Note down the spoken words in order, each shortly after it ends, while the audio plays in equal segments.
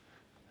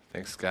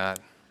Thanks, Scott.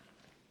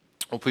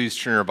 Well, please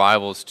turn your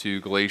Bibles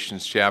to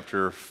Galatians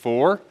chapter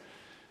 4.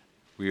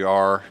 We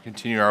are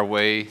continuing our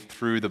way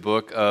through the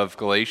book of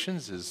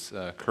Galatians, as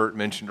Kurt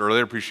mentioned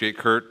earlier. Appreciate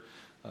Kurt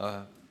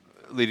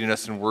leading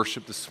us in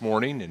worship this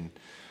morning,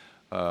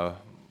 and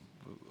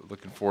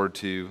looking forward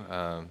to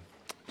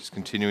just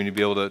continuing to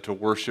be able to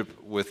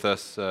worship with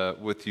us,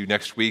 with you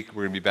next week.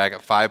 We're going to be back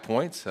at 5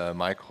 Points.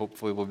 Mike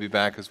hopefully will be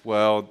back as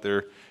well.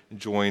 They're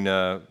enjoying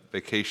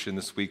vacation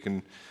this week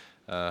and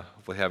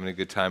hopefully having a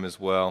good time as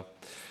well.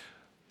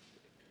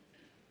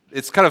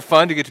 It's kind of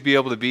fun to get to be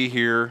able to be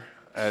here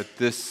at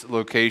this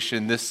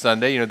location this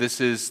Sunday. You know,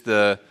 this is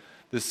kind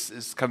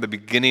of the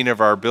beginning of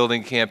our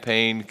building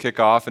campaign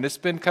kickoff, and it's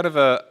been kind of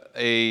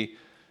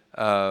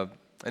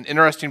an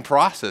interesting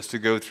process to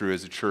go through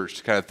as a church,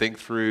 to kind of think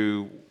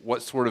through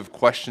what sort of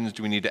questions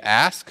do we need to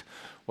ask,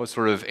 what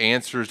sort of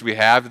answers do we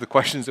have to the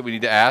questions that we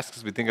need to ask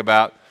as we think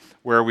about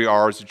where we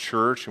are as a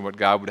church and what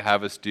God would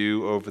have us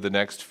do over the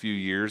next few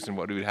years and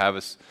what He would have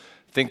us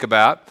think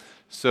about.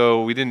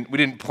 So we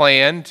didn't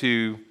plan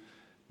to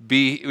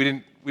be,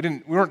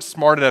 we weren't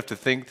smart enough to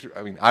think through.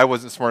 I mean, I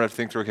wasn't smart enough to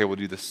think through, okay, we'll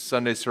do the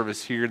Sunday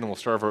service here, and then we'll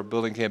start our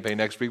building campaign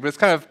next week. But it's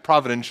kind of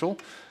providential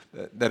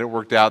that it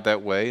worked out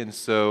that way. And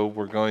so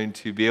we're going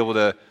to be able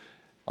to,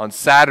 on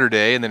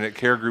Saturday, and then at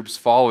care groups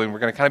following, we're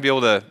going to kind of be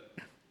able to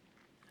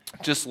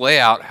just lay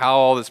out how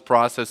all this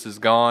process has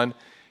gone.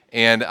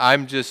 And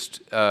I'm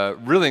just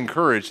really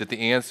encouraged at the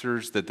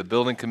answers that the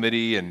building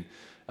committee and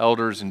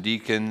elders and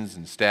deacons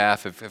and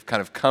staff have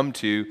kind of come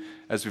to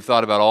as we've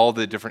thought about all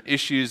the different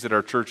issues that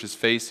our church is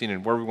facing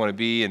and where we want to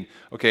be. And,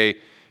 okay,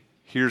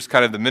 here's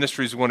kind of the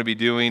ministries we want to be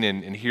doing,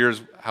 and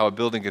here's how a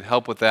building could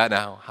help with that.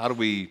 Now, how do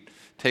we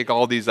take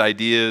all these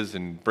ideas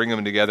and bring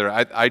them together?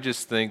 I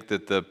just think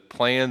that the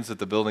plans that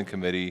the building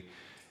committee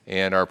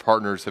and our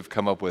partners have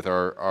come up with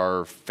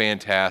are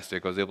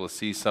fantastic. I was able to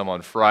see some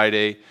on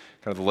Friday,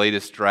 kind of the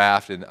latest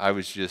draft, and I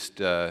was just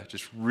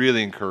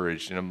really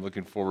encouraged, and I'm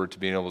looking forward to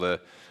being able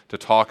to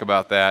talk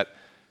about that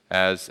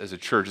as a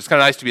church. It's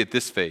kind of nice to be at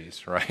this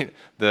phase, right?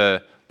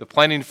 The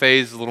planning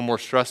phase is a little more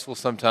stressful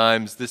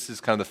sometimes. This is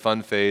kind of the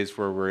fun phase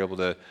where we're able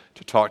to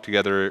talk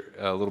together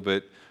a little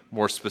bit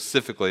more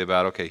specifically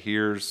about, okay,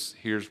 here's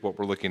what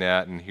we're looking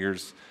at, and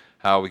here's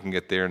how we can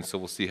get there. And so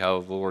we'll see how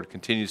the Lord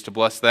continues to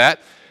bless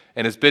that.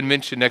 And as Ben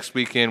mentioned, next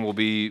weekend will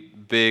be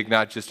big,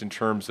 not just in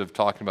terms of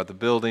talking about the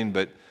building,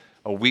 but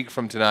a week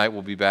from tonight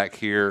we'll be back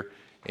here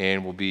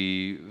and we'll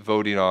be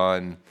voting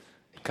on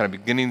kind of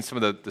beginning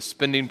some of the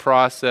spending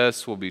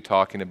process. We'll be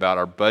talking about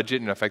our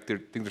budget. And in fact, I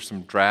think there's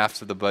some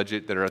drafts of the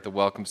budget that are at the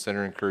Welcome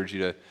Center. I encourage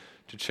you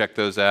to check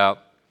those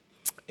out.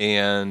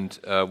 And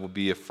we'll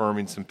be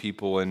affirming some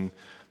people in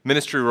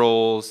ministry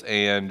roles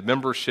and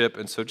membership.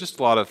 And so just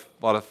a lot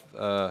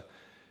of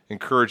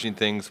encouraging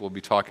things we'll be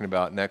talking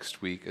about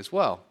next week as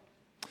well.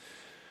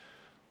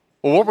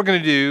 Well, what we're going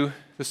to do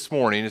this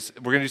morning is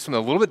we're going to do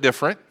something a little bit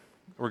different.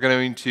 We're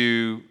going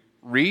to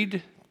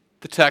read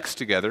the text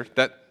together.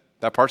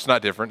 That part's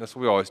not different. That's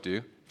what we always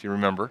do, if you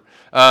remember.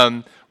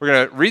 We're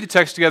going to read the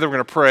text together. We're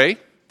going to pray.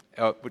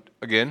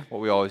 Again,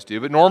 what we always do.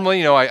 But normally,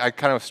 you know, I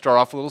kind of start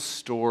off with a little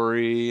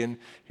story, and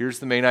here's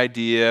the main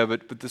idea.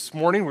 But this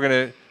morning,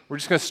 we're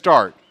just going to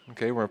start.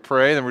 Okay, we're going to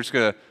pray, then we're just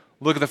going to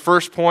look at the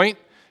first point,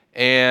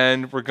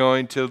 and we're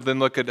going to then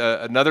look at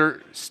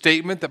another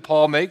statement that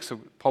Paul makes. So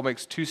Paul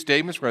makes two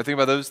statements. We're going to think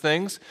about those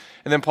things.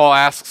 And then Paul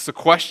asks a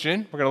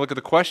question. We're going to look at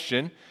the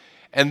question.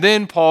 And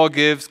then Paul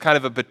gives kind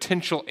of a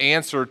potential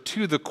answer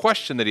to the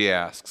question that he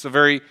asks, a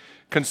very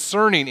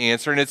concerning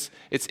answer. And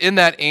it's in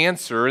that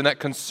answer, in that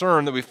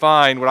concern, that we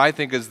find what I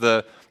think is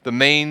the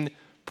main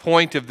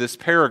point of this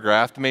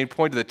paragraph, the main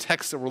point of the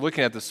text that we're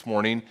looking at this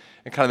morning,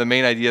 and kind of the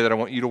main idea that I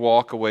want you to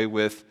walk away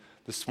with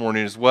this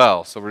morning as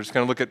well. So we're just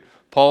going to look at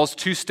Paul's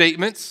two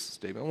statements,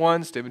 statement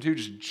one, statement two,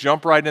 just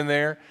jump right in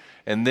there.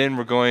 And then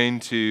we're going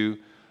to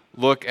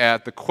look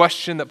at the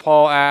question that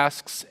Paul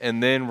asks,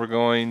 and then we're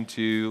going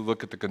to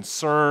look at the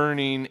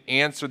concerning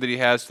answer that he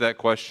has to that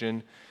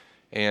question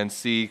and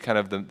see kind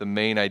of the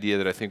main idea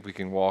that I think we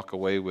can walk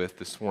away with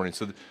this morning.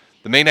 So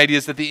the main idea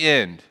is at the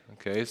end,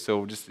 okay?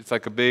 So it's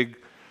like a big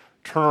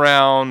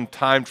turnaround,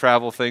 time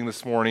travel thing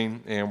this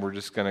morning, and we're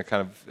just going to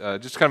kind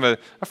of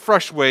a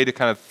fresh way to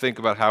kind of think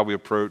about how we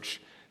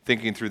approach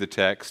thinking through the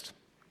text.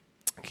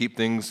 Keep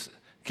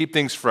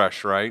things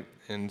fresh, right?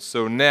 And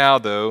so now,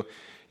 though,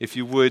 if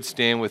you would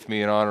stand with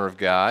me in honor of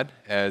God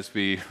as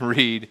we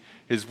read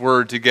His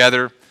Word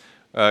together.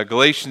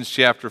 Galatians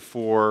chapter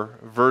 4,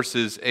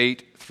 verses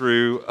 8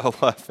 through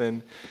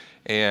 11.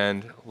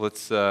 And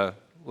let's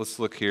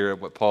look here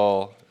at what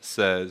Paul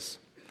says.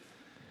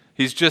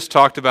 He's just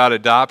talked about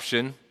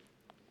adoption.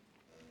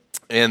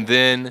 And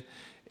then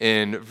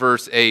in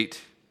verse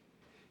 8,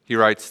 he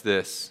writes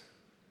this: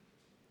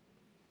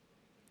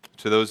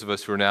 to those of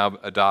us who are now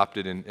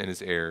adopted and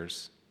His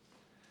heirs.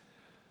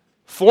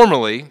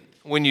 Formerly,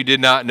 when you did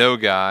not know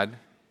God,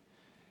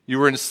 you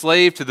were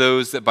enslaved to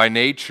those that by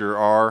nature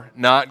are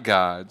not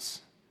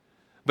God's.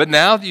 But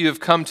now that you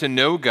have come to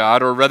know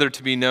God, or rather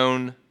to be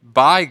known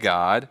by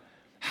God,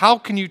 How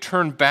can you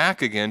turn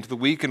back again to the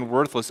weak and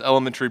worthless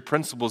elementary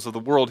principles of the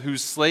world,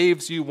 whose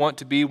slaves you want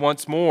to be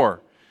once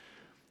more?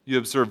 You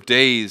observe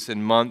days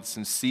and months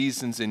and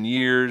seasons and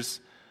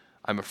years.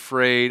 I'm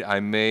afraid I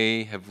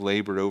may have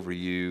labored over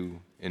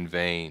you in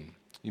vain.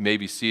 You may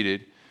be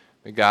seated.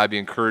 May God be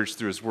encouraged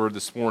through his word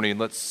this morning.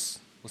 Let's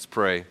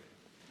pray.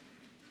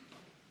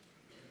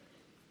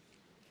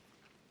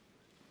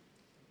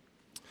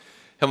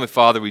 Heavenly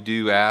Father, we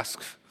do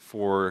ask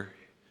for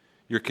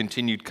your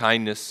continued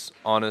kindness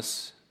on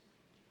us.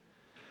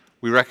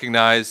 We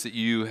recognize that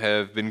you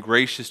have been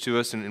gracious to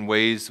us in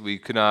ways we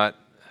could not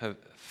have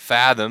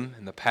fathomed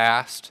in the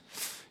past.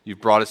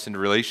 You've brought us into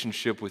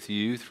relationship with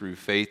you through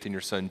faith in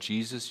your Son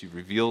Jesus. You've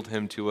revealed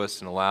him to us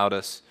and allowed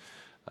us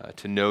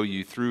to know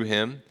you through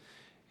him.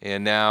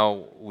 And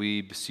now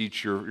we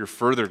beseech your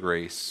further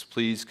grace.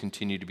 Please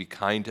continue to be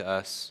kind to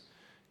us.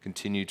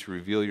 Continue to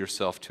reveal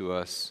yourself to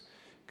us.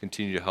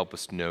 Continue to help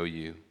us know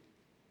you.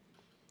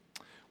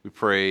 We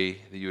pray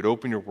that you would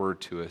open your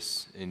word to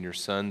us in your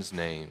Son's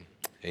name.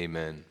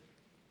 Amen.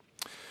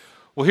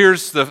 Well,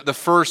 here's the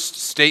first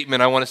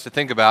statement I want us to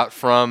think about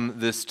from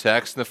this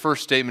text. And the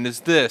first statement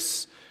is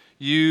this: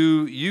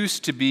 you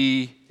used to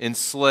be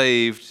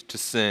enslaved to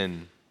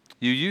sin.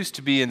 You used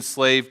to be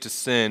enslaved to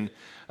sin.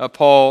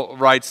 Paul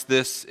writes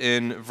this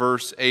in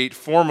verse 8,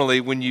 "Formerly,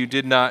 when you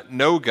did not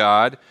know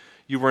God,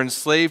 you were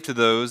enslaved to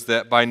those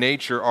that by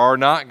nature are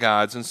not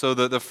God's." And so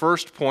the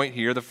first point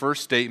here, the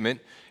first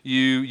statement,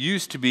 you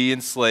used to be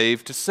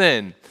enslaved to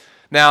sin.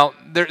 Now,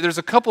 there's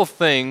a couple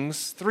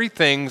things, three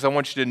things I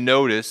want you to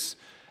notice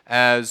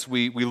as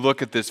we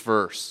look at this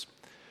verse.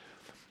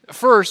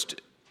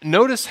 First,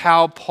 notice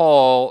how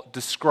Paul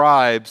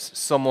describes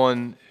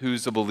someone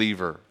who's a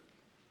believer.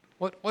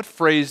 What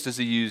phrase does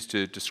he use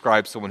to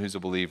describe someone who's a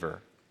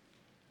believer?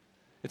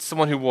 It's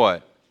someone who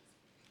what?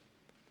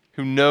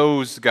 Who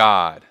knows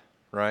God,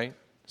 right?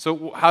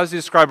 So how does he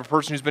describe a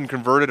person who's been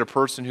converted, a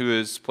person who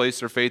has placed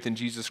their faith in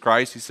Jesus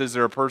Christ? He says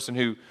they're a person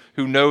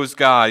who knows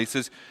God. He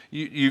says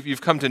you've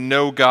come to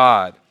know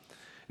God.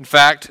 In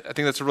fact, I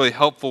think that's a really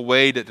helpful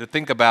way to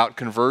think about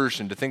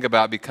conversion, to think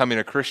about becoming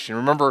a Christian.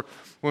 Remember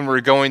when we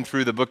were going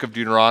through the book of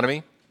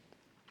Deuteronomy?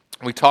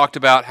 We talked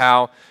about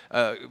how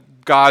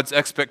God's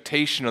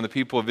expectation on the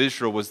people of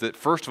Israel was that,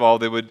 first of all,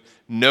 they would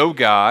know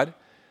God.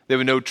 They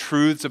would know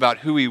truths about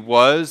who he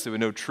was. They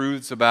would know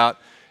truths about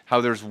how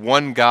there's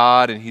one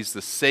God, and he's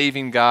the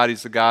saving God.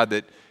 He's the God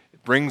that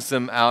brings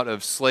them out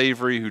of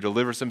slavery, who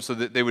delivers them, so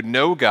that they would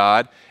know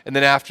God. And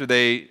then after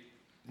they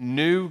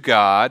knew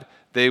God,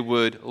 they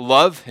would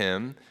love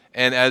him.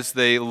 And as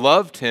they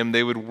loved him,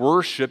 they would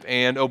worship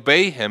and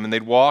obey him, and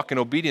they'd walk in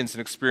obedience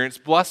and experience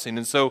blessing.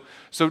 And so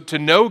to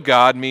know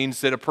God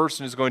means that a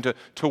person is going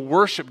to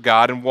worship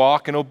God and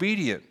walk in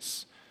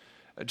obedience.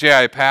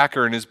 J.I.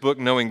 Packer, in his book,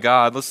 Knowing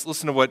God, let's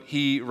listen to what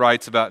he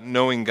writes about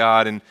knowing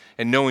God and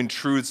knowing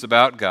truths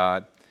about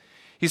God.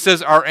 He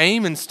says, "Our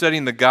aim in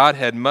studying the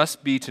Godhead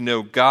must be to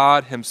know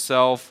God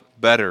himself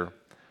better.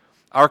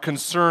 Our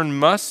concern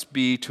must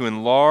be to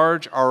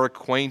enlarge our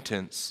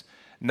acquaintance,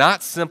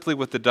 not simply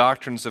with the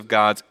doctrines of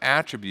God's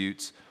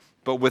attributes,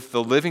 but with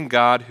the living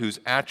God whose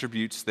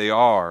attributes they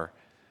are."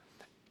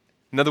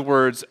 In other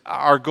words,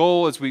 our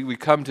goal as we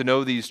come to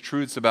know these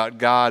truths about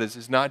God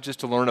is not just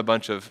to learn a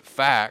bunch of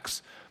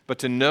facts, but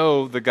to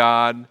know the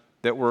God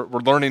that we're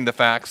learning the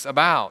facts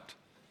about.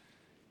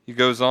 He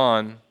goes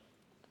on,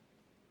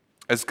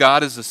 "As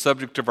God is the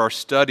subject of our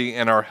study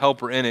and our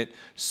helper in it,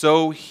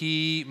 so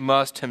he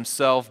must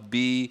himself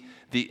be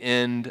the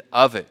end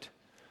of it."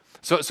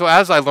 So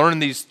as I learn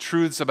these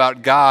truths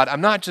about God,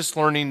 I'm not just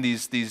learning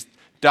these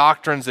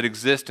doctrines that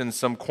exist in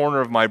some corner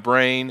of my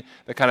brain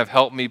that kind of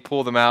help me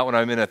pull them out when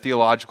I'm in a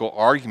theological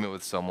argument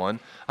with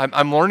someone.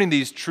 I'm learning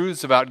these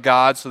truths about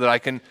God so that I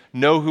can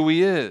know who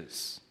he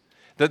is.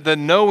 The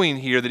knowing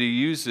here that he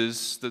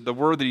uses, the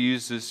word that he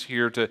uses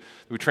here that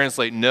we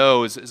translate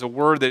know, is a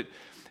word that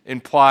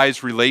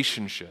implies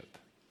relationship.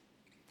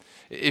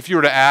 If you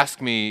were to ask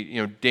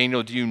me,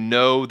 Daniel, do you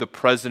know the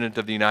President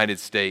of the United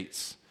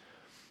States?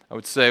 I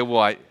would say,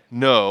 well, I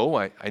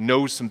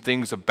know some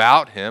things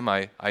about him.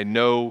 I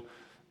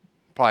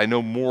probably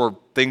know more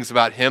things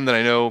about him than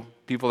I know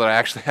people that I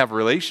actually have a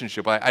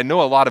relationship. I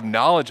know a lot of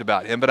knowledge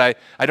about him, but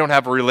I don't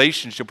have a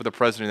relationship with the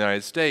President of the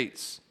United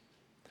States.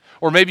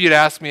 Or maybe you'd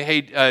ask me,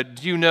 hey,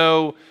 do you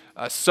know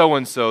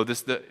so-and-so?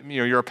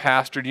 You're a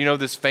pastor. Do you know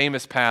this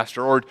famous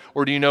pastor?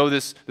 Or do you know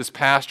this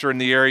pastor in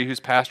the area who's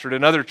pastored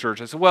another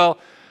church? I said, well,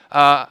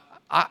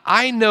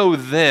 I know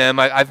them.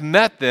 I've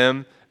met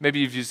them. Maybe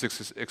you've used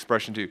this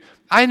expression too.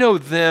 I know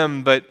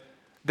them, but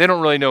they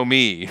don't really know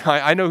me.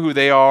 I know who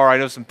they are. I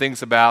know some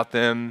things about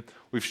them.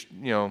 We've,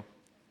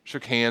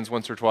 shook hands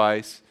once or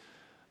twice,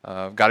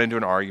 got into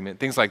an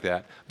argument, things like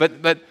that.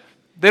 But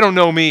they don't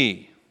know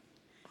me.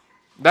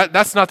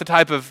 That's not the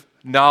type of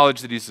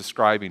knowledge that he's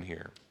describing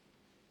here.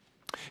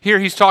 Here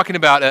he's talking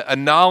about a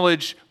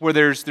knowledge where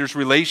there's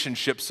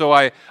relationships. So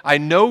I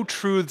know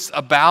truths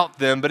about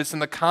them, but it's in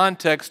the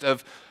context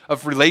of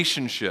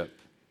relationship.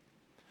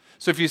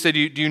 So if you say, do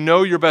you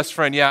know your best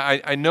friend? Yeah,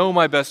 I know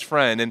my best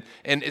friend. And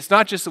it's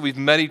not just that we've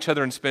met each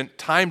other and spent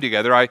time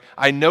together.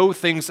 I know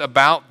things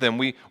about them.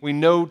 We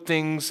know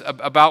things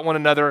about one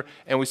another,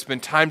 and we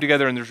spend time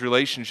together in this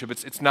relationship.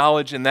 It's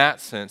knowledge in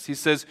that sense. He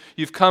says,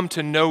 you've come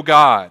to know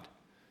God.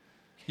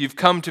 You've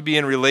come to be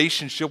in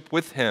relationship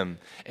with him.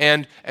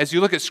 And as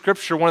you look at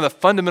Scripture, one of the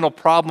fundamental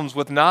problems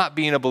with not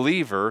being a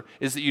believer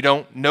is that you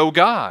don't know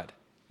God.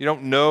 You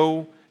don't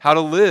know how to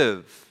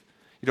live.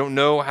 You don't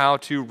know how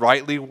to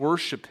rightly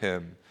worship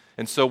him.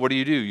 And so what do?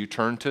 You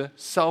turn to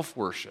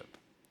self-worship.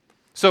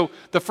 So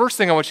the first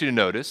thing I want you to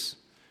notice,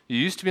 you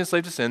used to be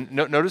enslaved to sin.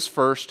 Notice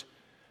first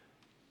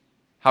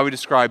how he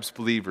describes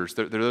believers.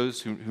 They're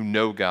those who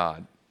know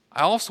God.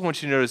 I also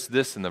want you to notice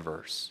this in the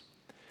verse.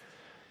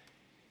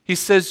 He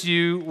says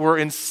you were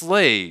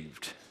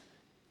enslaved.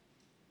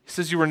 He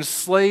says you were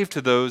enslaved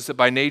to those that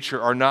by nature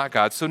are not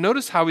God. So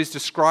notice how he's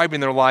describing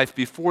their life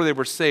before they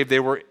were saved. They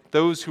were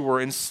those who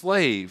were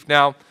enslaved.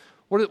 Now,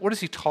 what is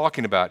he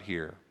talking about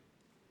here?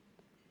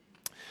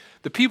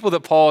 The people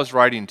that Paul is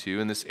writing to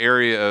in this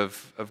area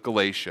of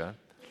Galatia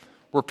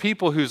were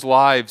people whose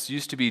lives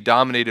used to be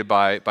dominated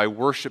by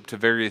worship to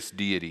various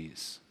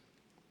deities.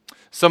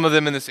 Some of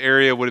them in this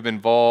area would have been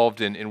involved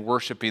in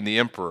worshiping the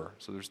emperor.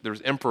 So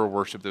there's emperor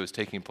worship that was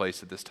taking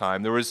place at this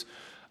time. There was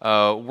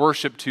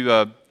worship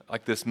to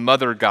like this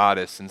mother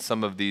goddess in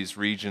some of these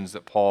regions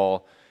that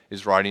Paul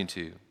is writing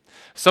to.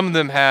 Some of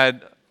them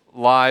had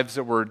lives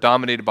that were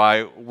dominated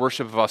by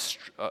worship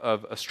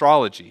of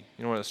astrology.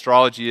 You know what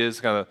astrology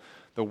is? Kind of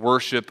the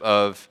worship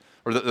of,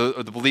 or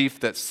the belief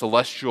that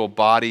celestial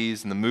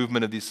bodies and the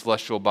movement of these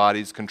celestial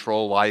bodies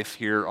control life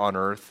here on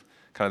earth.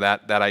 Kind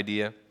of that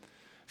idea. In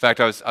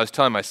fact, I was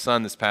telling my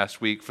son this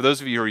past week, for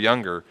those of you who are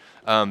younger,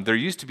 there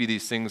used to be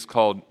these things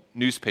called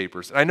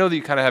newspapers. And I know that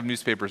you kind of have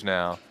newspapers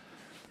now,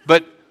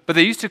 but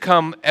they used to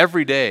come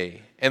every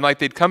day. And like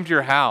they'd come to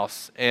your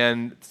house,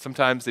 and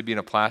sometimes they'd be in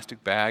a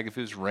plastic bag if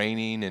it was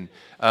raining.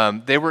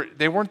 And they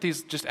weren't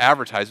these just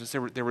advertisements.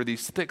 They were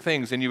these thick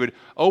things, and you would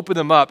open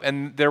them up,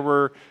 and there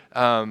was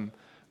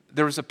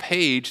a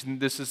page, and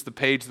this is the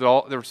page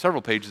that there were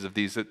several pages of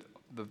these that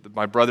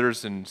my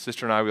brothers and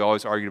sister and I, we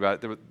always argued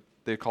about.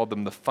 They called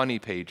them the funny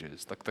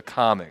pages, like the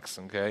comics.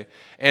 Okay,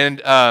 and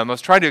I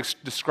was trying to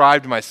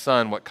describe to my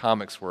son what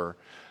comics were.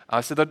 I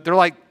said they're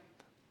like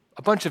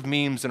a bunch of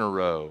memes in a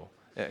row,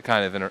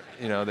 kind of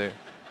they.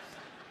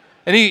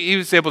 And he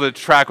was able to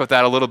track with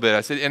that a little bit.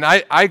 I said, and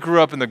I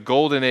grew up in the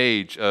golden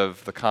age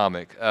of the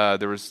comic.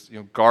 There was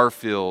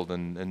Garfield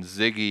and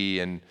Ziggy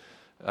and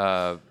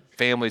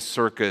Family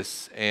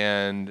Circus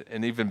and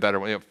even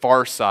better,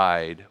 Far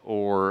Side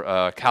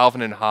or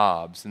Calvin and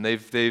Hobbes. And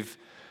they've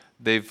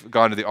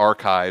gone to the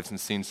archives and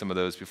seen some of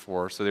those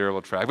before, so they were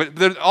able to track.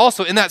 But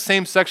also in that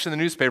same section of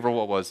the newspaper,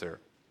 what was there?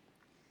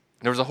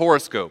 There was a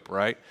horoscope,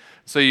 right?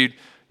 So you'd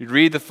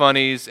read the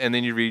funnies, and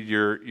then you read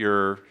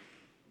your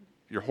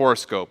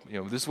horoscope.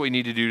 This is what you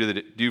need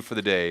to do for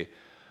the day.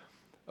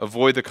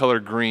 Avoid the color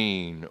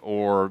green,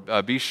 or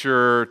be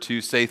sure to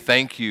say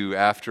thank you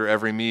after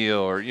every meal,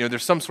 or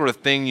there's some sort of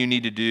thing you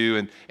need to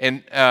do.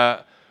 And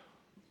I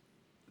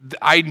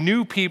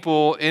knew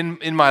people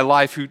in my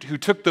life who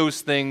took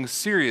those things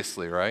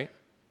seriously, right?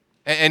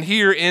 And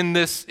here in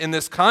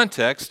this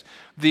context,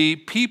 the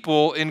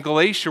people in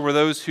Galatia were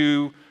those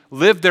who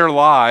lived their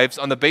lives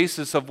on the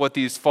basis of what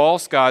these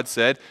false gods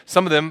said.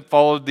 Some of them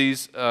followed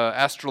these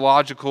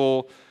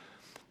astrological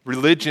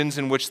religions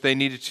in which they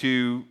needed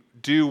to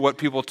do what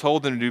people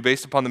told them to do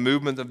based upon the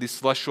movement of these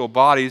celestial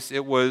bodies.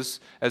 It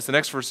was, as the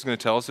next verse is going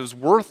to tell us, it was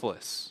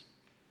worthless.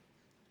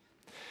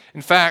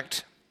 In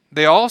fact,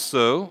 they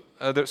also,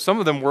 some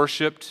of them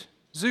worshipped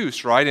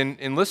Zeus, right?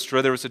 In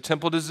Lystra, there was a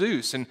temple to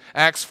Zeus. And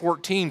Acts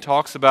 14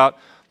 talks about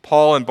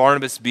Paul and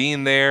Barnabas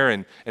being there,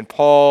 and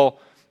Paul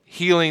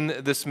healing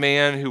this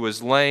man who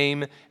was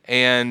lame,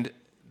 and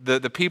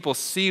the people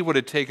see what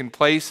had taken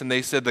place, and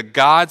they said, the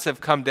gods have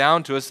come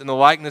down to us in the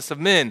likeness of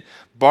men.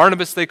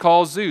 Barnabas they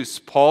call Zeus,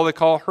 Paul they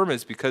call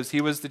Hermes, because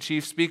he was the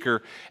chief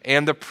speaker.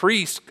 And the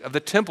priest of the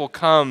temple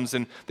comes,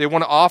 and they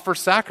want to offer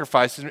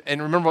sacrifices.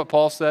 And remember what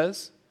Paul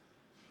says?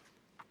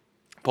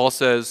 Paul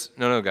says,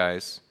 no,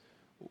 guys,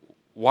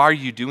 why are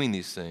you doing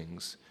these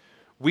things?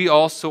 We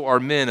also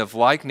are men of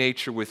like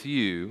nature with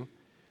you,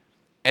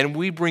 and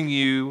we bring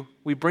you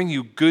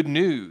good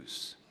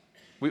news.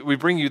 We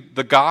bring you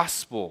the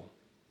gospel,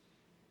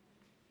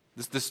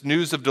 this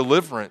news of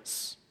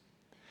deliverance.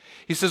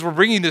 He says, we're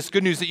bringing this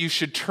good news that you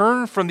should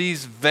turn from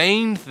these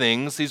vain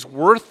things, these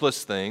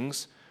worthless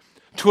things,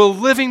 to a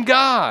living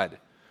God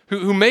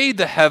who made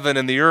the heaven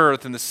and the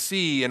earth and the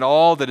sea and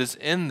all that is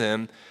in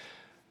them.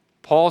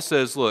 Paul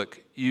says,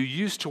 look, you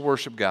used to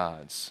worship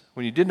gods.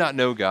 When you did not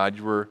know God,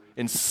 you were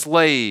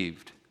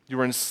enslaved. You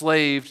were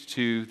enslaved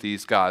to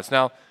these gods.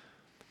 Now,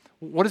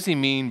 what does he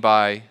mean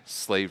by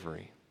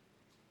slavery?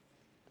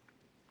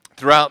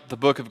 Throughout the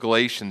book of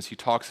Galatians, he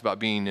talks about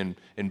being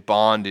in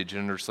bondage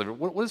and under slavery.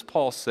 What does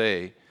Paul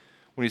say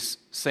when he's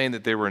saying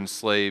that they were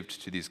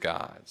enslaved to these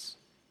gods?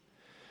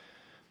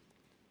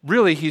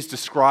 Really, he's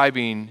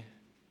describing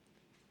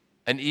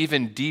an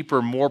even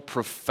deeper, more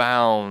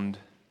profound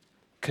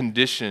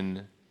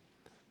condition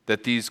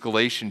that these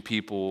Galatian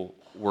people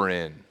were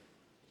in.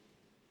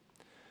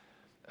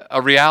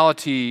 A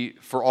reality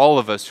for all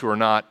of us who are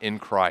not in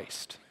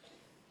Christ.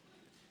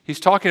 He's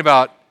talking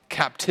about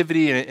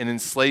captivity and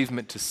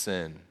enslavement to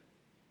sin.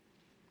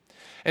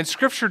 And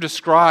Scripture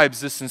describes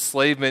this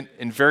enslavement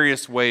in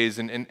various ways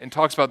and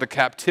talks about the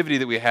captivity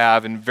that we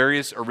have in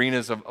various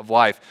arenas of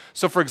life.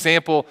 So, for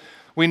example,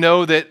 we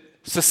know that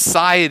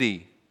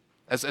society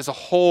as a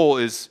whole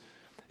is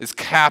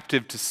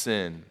captive to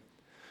sin.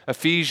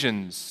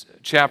 Ephesians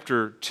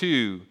chapter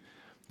 2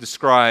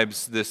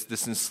 describes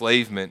this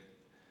enslavement.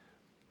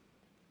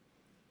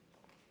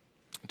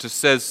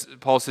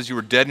 Paul says, you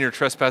were dead in your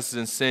trespasses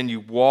and sin.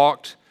 You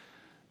walked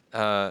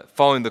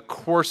following the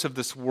course of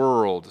this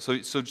world.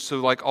 So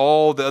like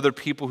all the other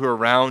people who are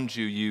around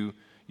you,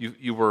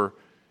 you were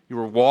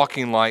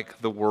walking like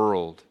the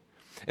world.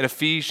 In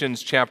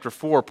Ephesians chapter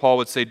 4, Paul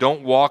would say,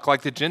 don't walk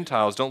like the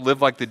Gentiles. Don't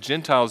live like the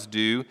Gentiles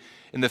do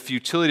in the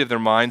futility of their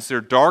minds.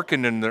 They're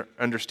darkened in their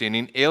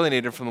understanding,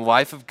 alienated from the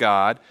life of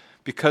God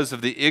because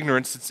of the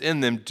ignorance that's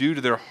in them due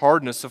to their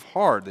hardness of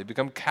heart. They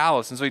become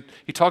callous. And so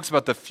he talks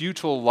about the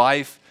futile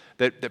life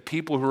that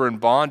people who are in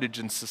bondage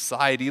in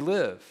society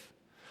live.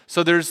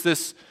 So there's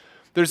this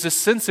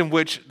sense in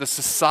which the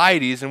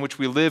societies in which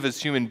we live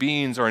as human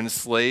beings are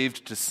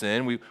enslaved to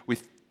sin. We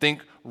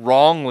think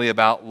wrongly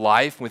about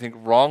life. We think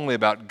wrongly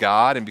about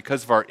God. And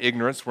because of our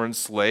ignorance, we're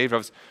enslaved. I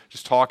was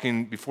just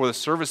talking before the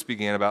service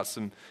began about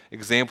some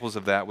examples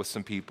of that with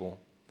some people.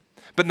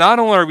 But not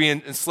only are we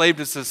enslaved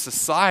as a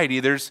society,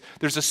 there's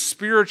a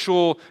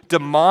spiritual,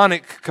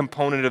 demonic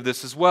component of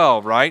this as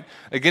well, right?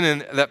 Again,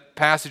 in that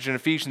passage in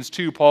Ephesians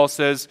 2, Paul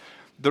says,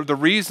 the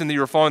reason that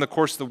you're following the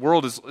course of the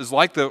world is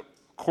like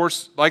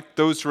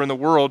those who are in the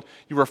world,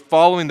 you are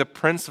following the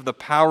prince of the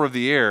power of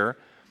the air,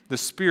 the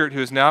spirit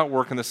who is now at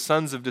work in the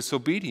sons of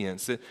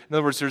disobedience. In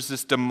other words, there's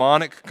this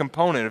demonic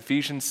component.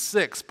 Ephesians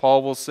 6,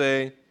 Paul will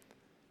say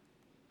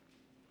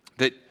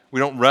that we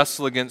don't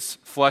wrestle against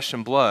flesh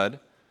and blood,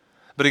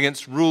 but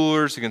against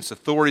rulers, against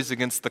authorities,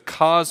 against the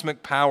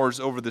cosmic powers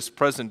over this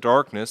present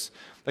darkness,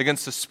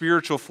 against the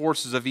spiritual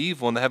forces of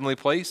evil in the heavenly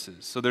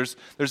places. So there's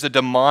a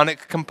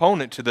demonic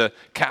component to the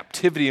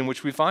captivity in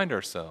which we find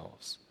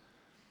ourselves.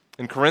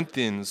 In 2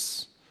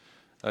 Corinthians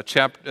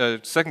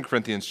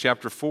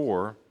chapter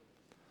 4,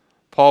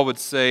 Paul would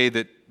say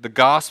that the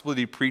gospel that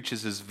he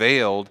preaches is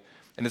veiled,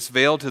 and it's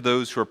veiled to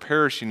those who are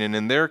perishing. And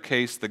in their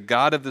case, the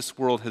God of this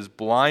world has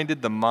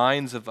blinded the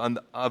minds of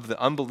the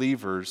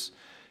unbelievers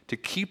to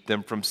keep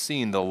them from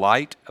seeing the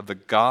light of the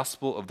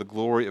gospel of the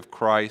glory of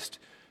Christ,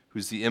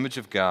 who's the image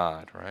of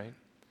God, right?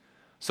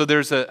 So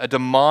there's a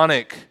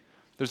demonic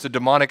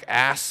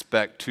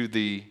aspect to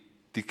the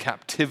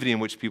captivity in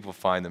which people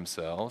find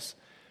themselves.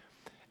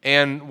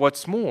 And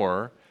what's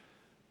more,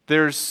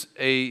 there's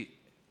a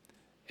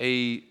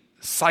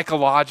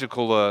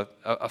psychological,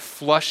 a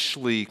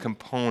fleshly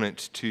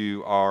component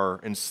to our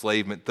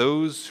enslavement.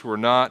 Those who are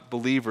not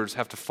believers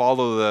have to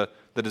follow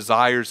the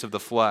desires of the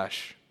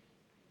flesh.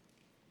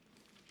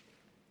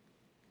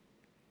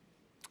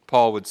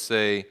 Paul would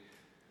say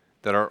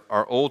that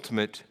our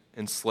ultimate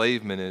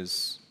enslavement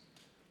is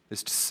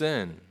to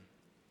sin.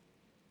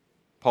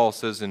 Paul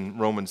says in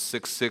Romans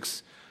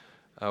 6:6,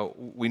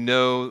 we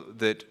know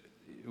that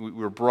we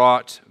were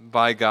brought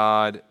by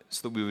God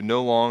so that we would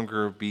no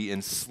longer be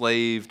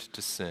enslaved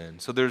to sin.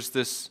 So there's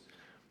this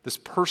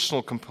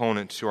personal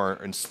component to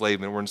our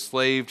enslavement. We're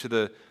enslaved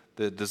to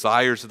the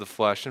desires of the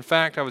flesh. In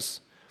fact, I was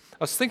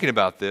thinking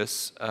about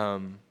this.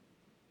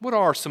 What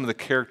are some of the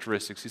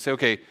characteristics? You say,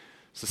 okay,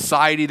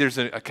 society, there's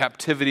a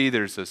captivity,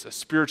 there's a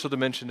spiritual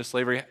dimension to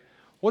slavery.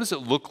 What does it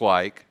look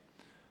like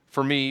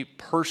for me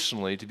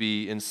personally to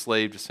be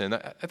enslaved to sin?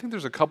 I think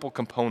there's a couple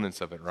components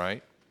of it,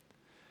 right?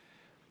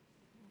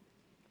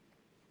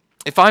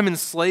 If I'm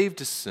enslaved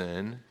to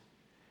sin,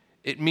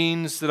 it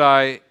means that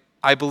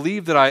I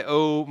believe that I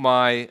owe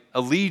my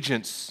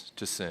allegiance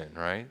to sin,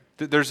 right?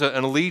 There's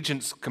an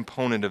allegiance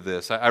component of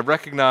this. I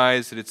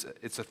recognize that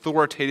it's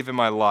authoritative in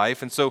my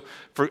life. And so,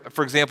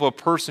 for example, a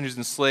person who's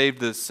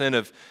enslaved to the sin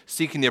of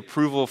seeking the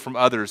approval from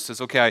others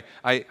says, okay,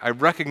 I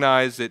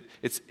recognize that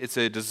it's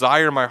a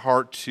desire in my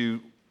heart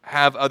to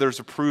have others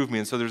approve me.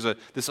 And so there's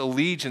this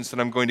allegiance that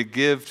I'm going to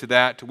give to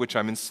that to which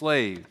I'm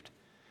enslaved.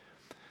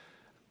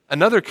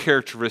 Another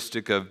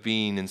characteristic of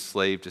being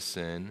enslaved to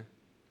sin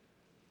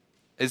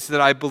is that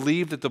I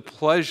believe that the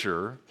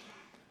pleasure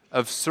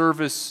of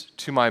service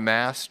to my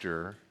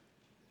master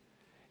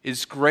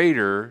is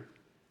greater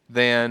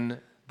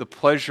than the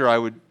pleasure I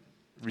would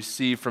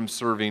receive from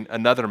serving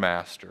another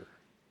master.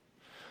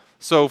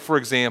 So, for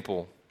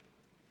example,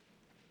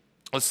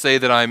 let's say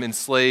that I'm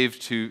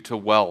enslaved to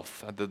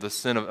wealth, the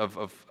sin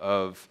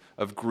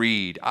of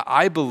greed.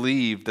 I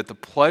believe that the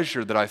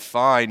pleasure that I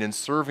find in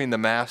serving the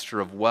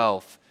master of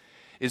wealth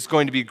is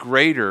going to be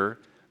greater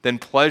than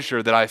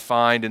pleasure that I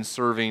find in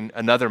serving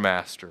another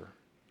master.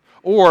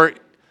 Or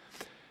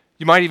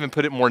you might even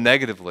put it more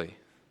negatively.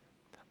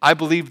 I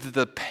believe that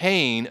the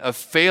pain of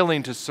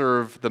failing to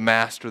serve the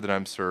master that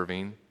I'm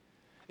serving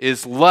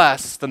is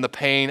less than the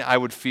pain I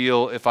would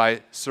feel if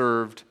I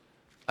served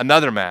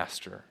another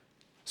master.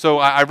 So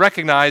I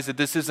recognize that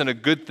this isn't a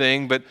good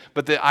thing, but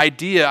the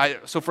idea,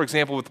 so for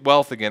example with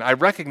wealth again, I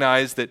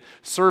recognize that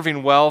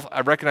serving wealth,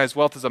 I recognize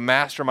wealth as a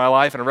master in my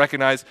life, and I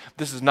recognize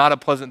this is not a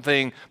pleasant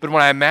thing. But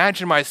when I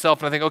imagine myself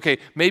and I think, okay,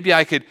 maybe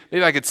I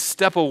could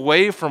step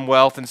away from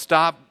wealth and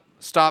stop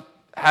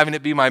having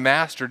it be my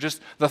master,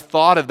 just the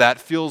thought of that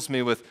fills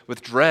me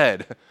with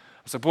dread. I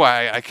was like,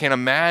 boy, I can't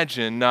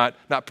imagine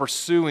not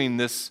pursuing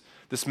this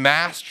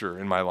master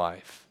in my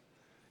life.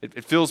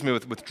 It fills me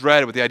with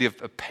dread, with the idea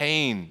of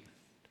pain,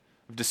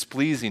 of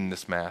displeasing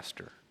this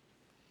master.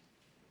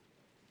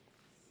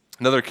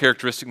 Another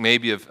characteristic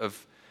maybe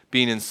of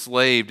being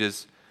enslaved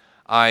is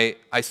I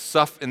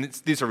suffer, and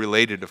these are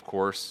related, of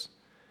course.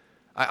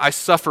 I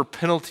suffer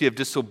penalty of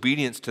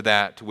disobedience to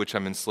that to which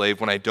I'm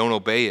enslaved when I don't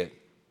obey it.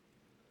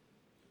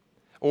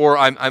 Or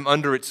I'm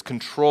under its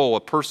control. A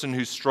person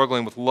who's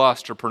struggling with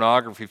lust or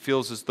pornography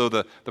feels as though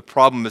the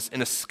problem is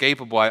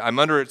inescapable. I'm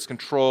under its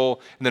control.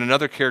 And then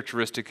another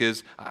characteristic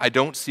is I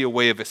don't see a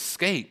way of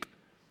escape.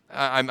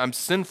 I'm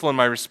sinful in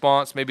my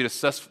response maybe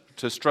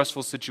to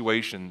stressful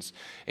situations.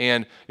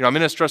 And I'm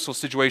in a stressful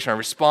situation. I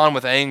respond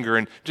with anger.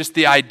 And just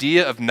the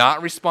idea of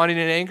not responding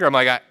in anger, I'm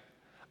like,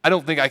 I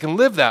don't think I can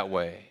live that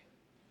way.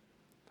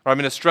 Or I'm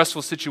in a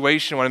stressful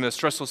situation. When I'm in a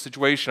stressful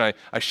situation,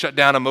 I shut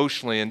down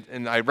emotionally,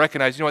 and I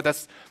recognize,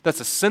 that's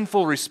a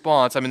sinful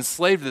response. I'm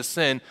enslaved to the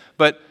sin,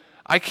 but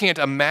I can't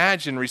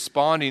imagine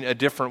responding a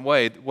different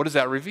way. What does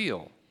that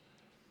reveal?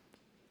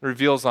 It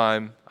reveals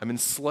I'm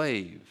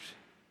enslaved,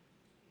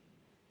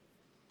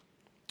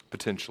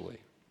 potentially.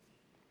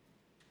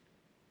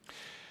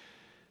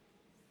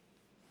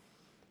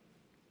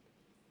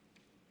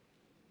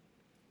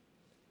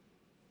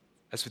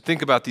 As we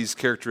think about these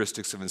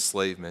characteristics of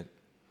enslavement,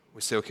 we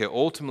say, okay,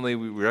 ultimately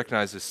we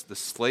recognize this, the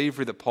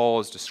slavery that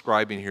Paul is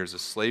describing here is a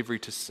slavery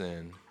to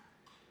sin.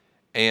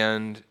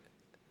 And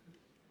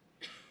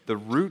the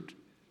root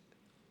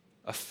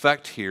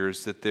effect here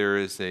is that there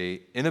is an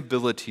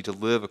inability to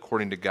live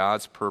according to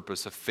God's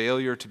purpose, a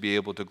failure to be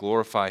able to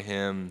glorify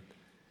Him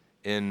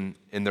in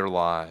their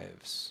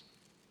lives.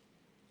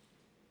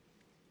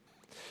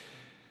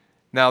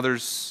 Now,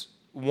 there's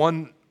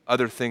one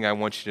other thing I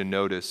want you to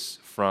notice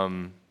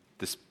from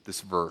this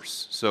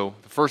verse. So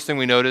the first thing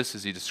we notice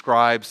is he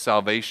describes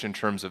salvation in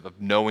terms of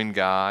knowing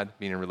God,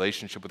 being in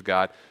relationship with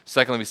God.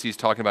 Secondly, we see he's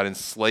talking about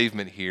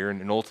enslavement here,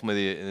 and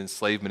ultimately the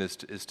enslavement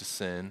is to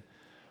sin.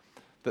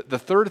 The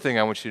third thing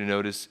I want you to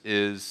notice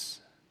is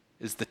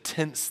the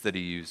tense that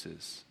he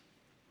uses.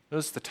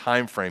 Notice the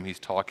time frame he's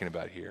talking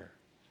about here.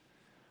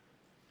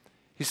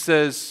 He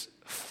says,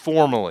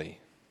 formerly,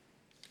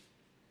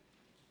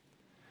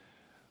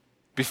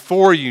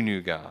 before you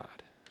knew God.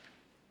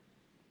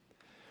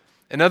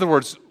 In other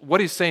words, what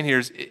he's saying here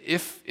is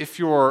if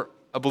you're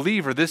a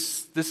believer,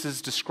 this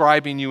is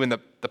describing you in the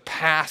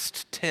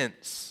past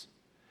tense.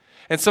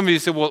 And some of you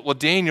say, well,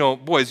 Daniel,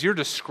 boys, you're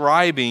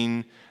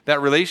describing that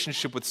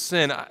relationship with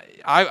sin.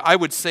 I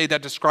would say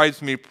that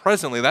describes me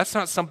presently. That's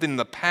not something in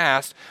the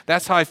past.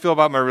 That's how I feel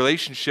about my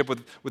relationship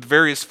with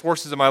various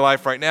forces in my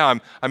life right now.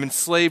 I'm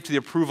enslaved to the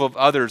approval of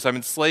others. I'm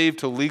enslaved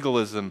to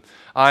legalism.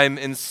 I'm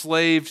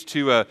enslaved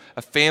to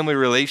a family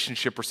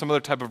relationship or some other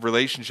type of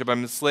relationship.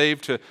 I'm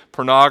enslaved to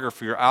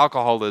pornography or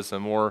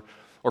alcoholism or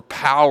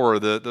power,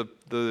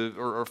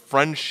 or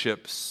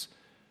friendships.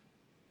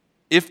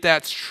 If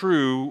that's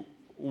true,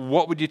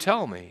 what would you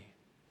tell me?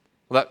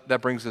 Well,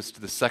 that brings us to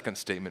the second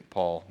statement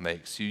Paul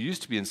makes. You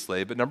used to be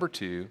enslaved, but number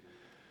two,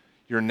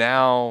 you're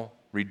now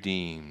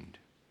redeemed.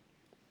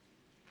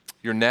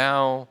 You're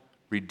now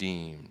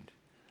redeemed.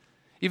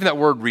 Even that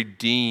word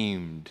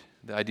redeemed,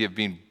 the idea of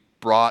being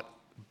bought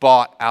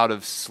out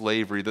of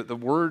slavery, the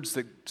words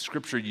that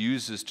Scripture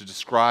uses to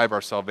describe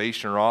our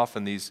salvation are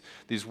often these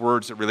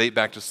words that relate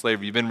back to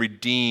slavery. You've been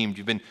redeemed.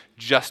 You've been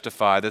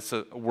justified. That's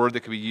a word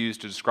that can be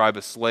used to describe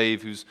a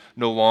slave who's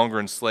no longer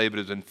enslaved but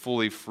has been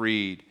fully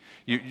freed.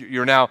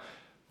 You're now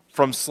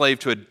from slave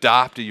to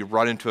adopted. You're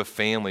brought into a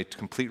family, to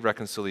complete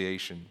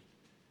reconciliation.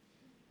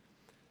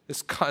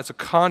 It's a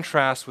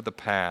contrast with the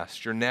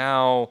past. You're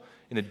now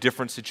in a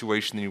different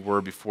situation than you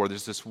were before.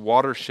 There's this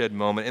watershed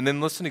moment. And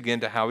then listen again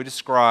to how he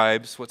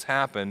describes what's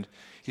happened.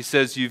 He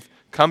says, you've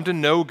come to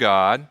know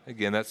God.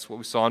 Again, that's what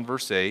we saw in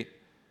verse 8.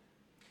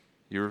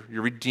 You're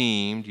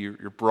redeemed.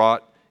 You're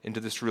brought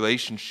into this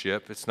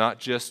relationship. It's not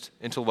just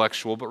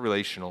intellectual, but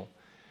relational.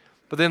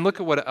 But then look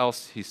at what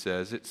else he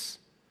says.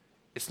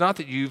 It's not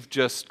that you've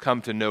just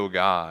come to know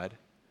God.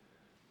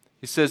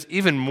 He says,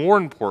 even more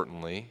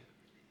importantly,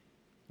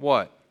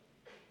 what?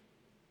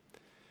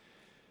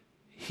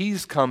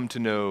 He's come to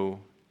know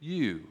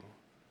you.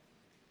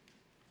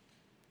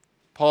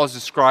 Paul is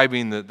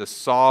describing the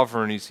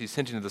sovereign, he's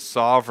hinting at the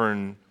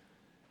sovereign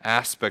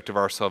aspect of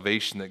our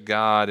salvation, that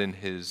God in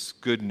His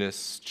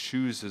goodness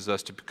chooses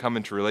us to come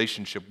into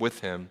relationship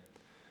with Him.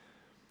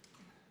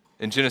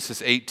 In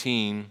Genesis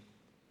 18,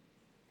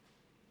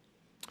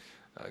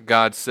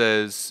 God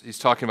says, he's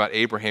talking about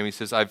Abraham, he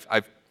says,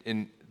 I've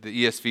in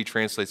the ESV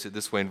translates it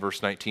this way in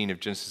verse 19 of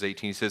Genesis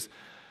 18, he says,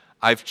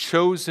 I've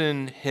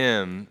chosen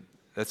him,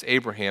 that's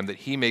Abraham, that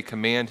he may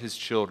command his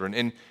children.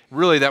 And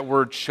really that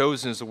word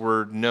chosen is the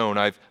word known.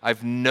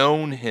 I've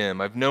known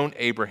him, I've known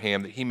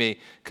Abraham, that he may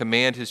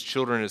command his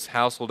children and his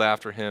household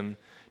after him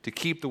to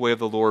keep the way of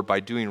the Lord by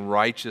doing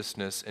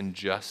righteousness and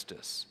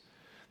justice.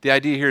 The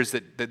idea here is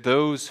that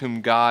those whom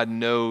God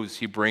knows,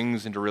 he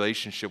brings into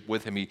relationship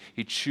with him.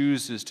 He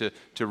chooses to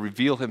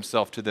reveal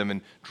himself to them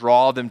and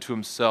draw them to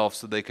himself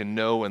so they can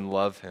know and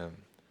love him.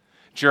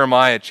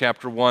 Jeremiah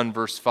chapter 1,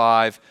 verse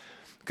 5,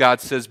 God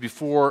says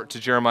to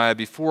Jeremiah,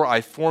 before I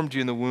formed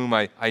you in the womb,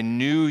 I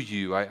knew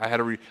you.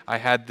 I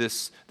had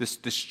this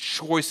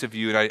choice of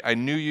you, and I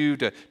knew you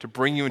to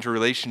bring you into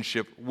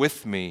relationship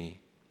with me.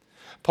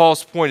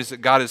 Paul's point is that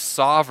God is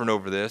sovereign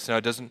over this. Now,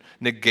 it doesn't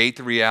negate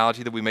the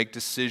reality that we make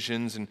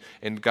decisions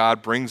and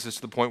God brings us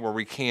to the point where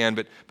we can,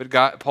 but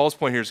Paul's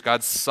point here is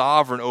God's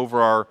sovereign over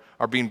our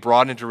being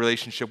brought into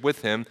relationship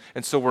with him,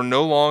 and so we're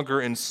no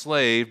longer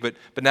enslaved, but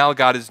now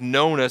God has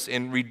known us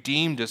and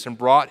redeemed us and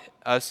brought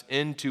us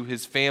into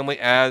his family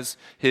as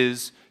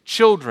his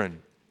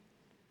children.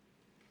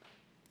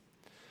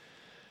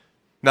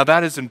 Now,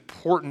 that is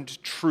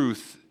important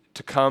truth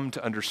to come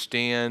to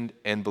understand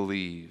and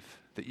believe.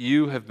 That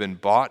you have been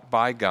bought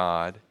by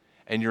God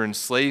and your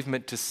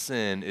enslavement to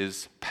sin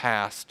is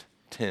past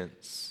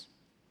tense.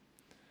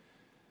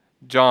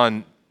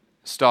 John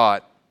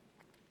Stott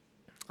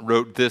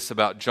wrote this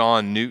about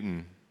John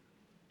Newton.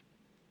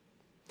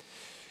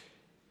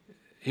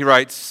 He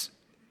writes,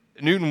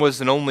 Newton was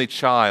an only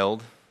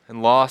child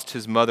and lost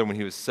his mother when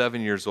he was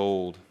 7 years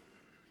old.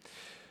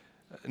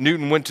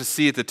 Newton went to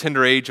sea at the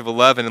tender age of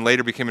 11 and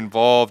later became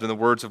involved, in the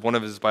words of one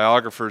of his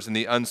biographers, in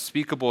the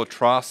unspeakable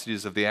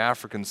atrocities of the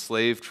African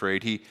slave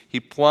trade. He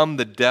plumbed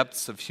the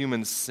depths of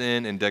human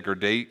sin and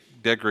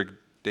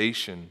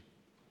degradation.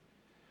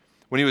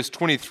 When he was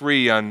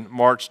 23 on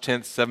March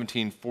 10th,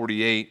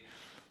 1748,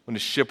 when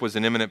his ship was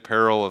in imminent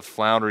peril of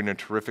floundering in a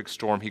terrific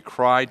storm, he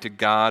cried to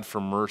God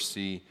for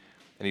mercy,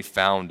 and he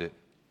found it.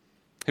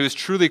 He was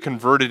truly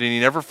converted, and he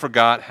never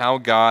forgot how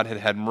God had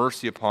had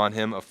mercy upon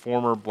him, a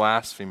former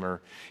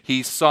blasphemer.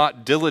 He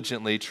sought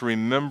diligently to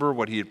remember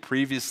what he had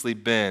previously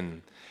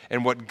been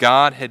and what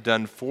God had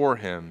done for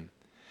him,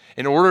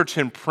 in order to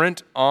imprint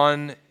it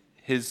on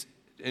his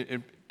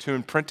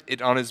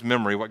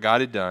memory what God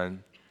had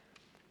done.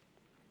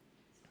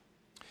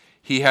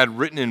 He had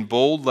written in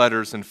bold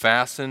letters and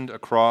fastened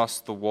across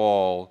the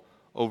wall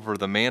over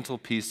the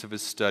mantelpiece of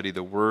his study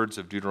the words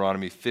of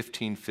Deuteronomy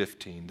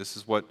 15:15. This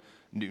is what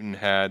Newton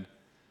had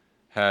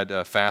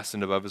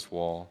fastened above his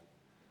wall.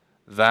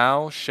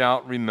 Thou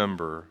shalt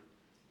remember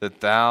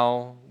that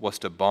thou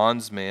wast a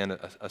bondsman,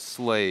 a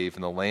slave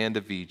in the land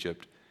of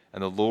Egypt,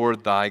 and the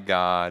Lord thy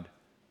God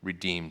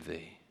redeemed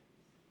thee.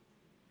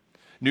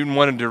 Newton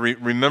wanted to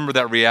remember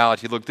that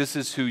reality. Look, this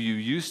is who you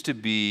used to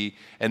be,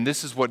 and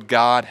this is what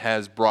God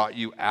has brought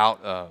you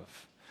out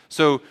of.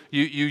 So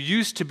you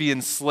used to be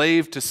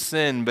enslaved to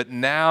sin, but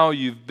now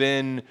you've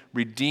been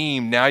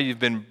redeemed. Now you've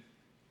been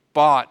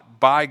bought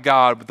by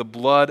God with the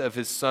blood of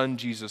his Son,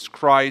 Jesus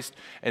Christ,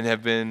 and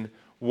have been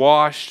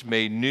washed,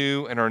 made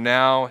new, and are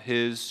now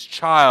his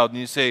child. And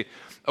you say,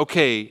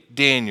 okay,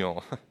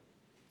 Daniel,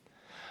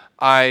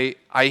 I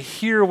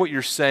hear what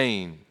you're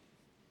saying.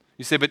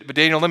 You say, but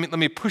Daniel, let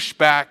me push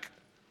back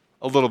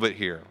a little bit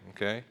here,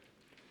 okay?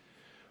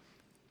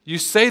 You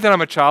say that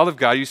I'm a child of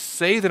God. You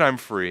say that I'm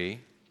free,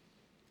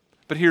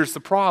 but here's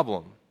the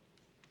problem.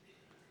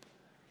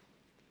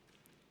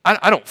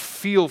 I don't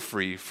feel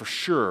free for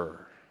sure.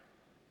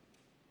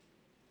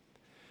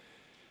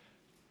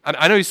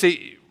 I know you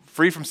say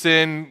free from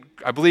sin.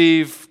 I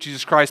believe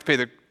Jesus Christ paid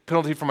the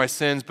penalty for my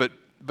sins, but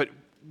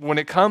when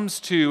it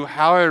comes to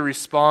how I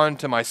respond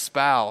to my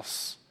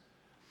spouse,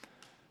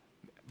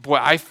 boy,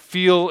 I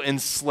feel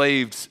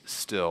enslaved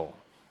still.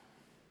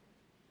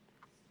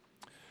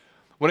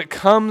 When it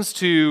comes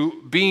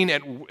to being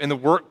in the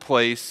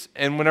workplace,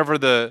 and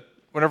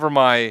whenever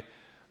my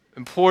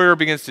employer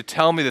begins to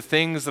tell me the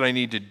things that I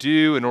need to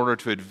do in order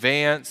to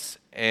advance,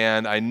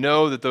 and I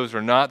know that those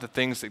are not the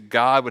things that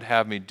God would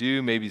have me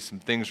do. Maybe some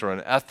things are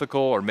unethical,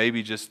 or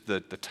maybe just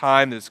the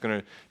time that it's going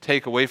to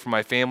take away from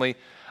my family.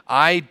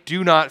 I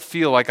do not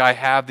feel like I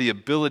have the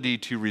ability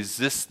to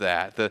resist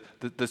that.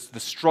 The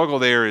struggle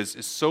there is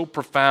so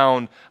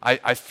profound,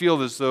 I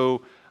feel as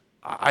though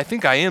I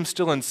think I am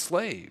still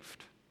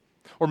enslaved.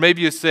 Or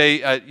maybe you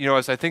say,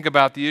 as I think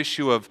about the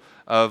issue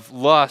of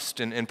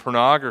lust and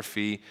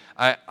pornography,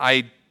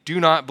 I do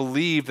not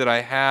believe that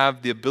I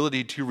have the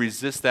ability to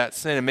resist that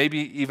sin. And maybe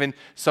even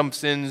some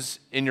sins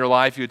in your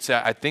life you would say,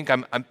 I think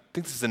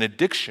this is an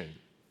addiction.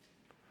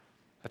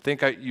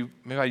 Maybe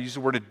I use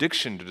the word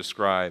addiction to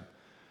describe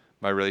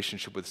my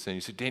relationship with sin.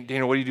 You say,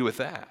 Daniel, what do you do with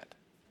that?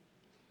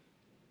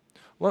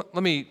 Well,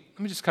 let me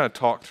just kind of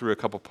talk through a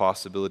couple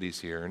possibilities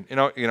here. And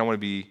I want to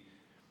be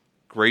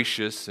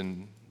gracious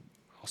and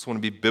also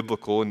want to be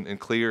biblical and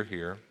clear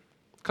here.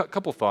 A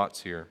couple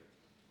thoughts here.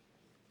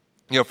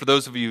 For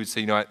those of you who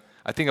say,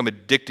 I think I'm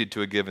addicted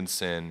to a given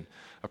sin,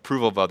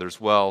 approval of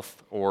others,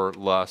 wealth, or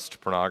lust,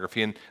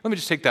 pornography. And let me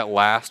just take that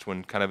last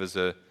one kind of as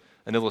a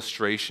an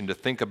illustration to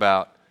think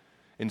about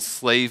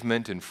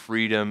enslavement and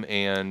freedom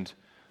and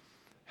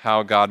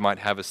how God might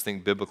have us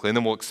think biblically, and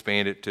then we'll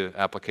expand it to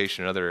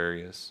application in other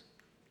areas.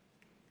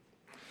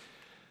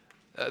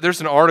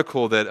 There's an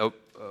article that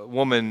a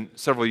woman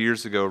several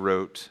years ago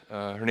wrote.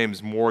 Her name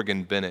is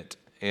Morgan Bennett,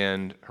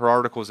 and her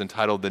article is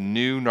entitled "The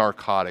New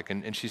Narcotic,"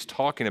 and she's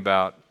talking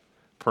about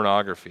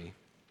pornography.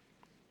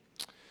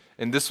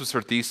 And this was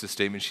her thesis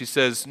statement. She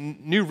says,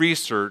 new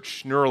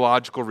research,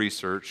 neurological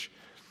research,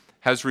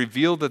 has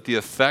revealed that the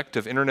effect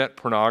of internet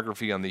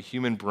pornography on the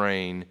human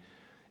brain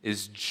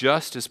is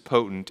just as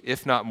potent,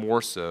 if not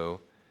more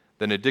so,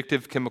 than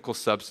addictive chemical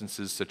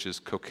substances such as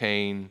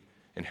cocaine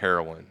and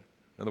heroin.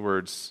 In other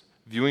words,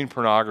 viewing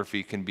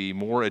pornography can be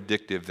more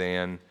addictive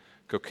than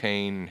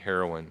cocaine and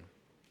heroin.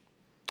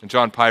 And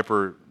John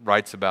Piper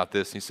writes about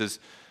this. He says,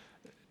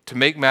 to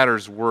make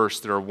matters worse,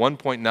 there are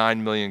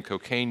 1.9 million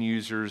cocaine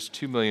users,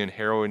 2 million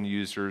heroin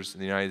users in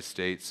the United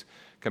States,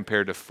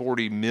 compared to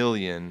 40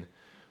 million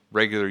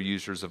regular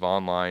users of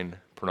online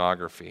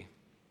pornography.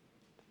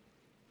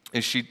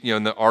 And she,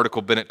 in the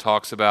article, Bennett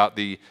talks about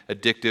the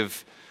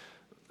addictive,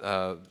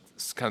 kind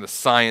of the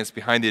science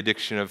behind the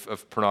addiction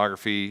of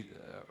pornography,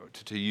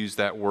 to use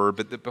that word.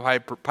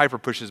 But Piper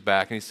pushes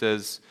back, and he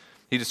says,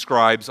 he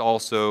describes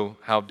also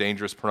how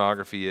dangerous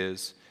pornography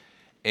is.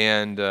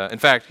 And in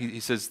fact, he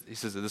says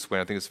it this way,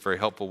 and I think it's a very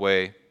helpful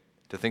way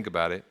to think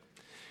about it.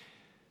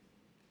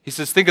 He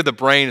says, think of the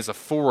brain as a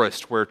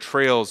forest where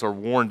trails are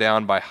worn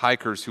down by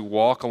hikers who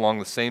walk along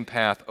the same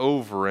path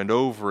over and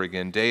over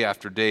again, day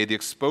after day. The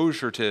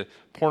exposure to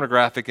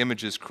pornographic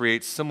images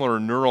creates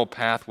similar neural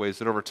pathways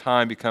that over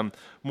time become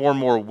more and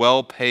more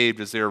well-paved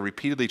as they are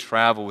repeatedly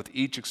traveled with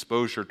each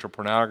exposure to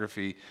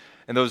pornography.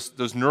 And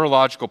those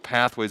neurological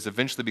pathways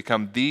eventually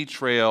become the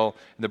trail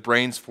in the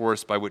brain's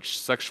forest by which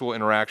sexual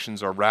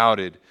interactions are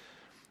routed.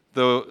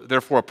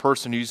 Therefore, a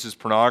person who uses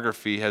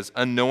pornography has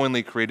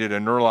unknowingly created a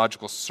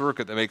neurological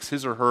circuit that makes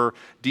his or her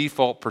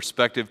default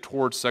perspective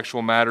towards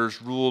sexual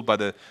matters ruled by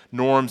the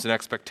norms and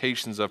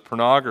expectations of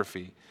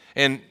pornography.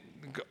 And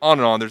on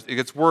and on, it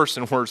gets worse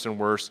and worse and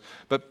worse.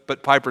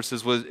 But Piper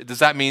says, well, does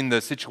that mean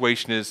the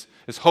situation is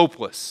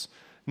hopeless?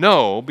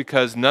 No,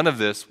 because none of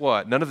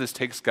this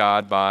takes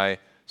God by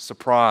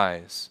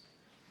surprise.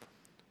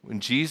 When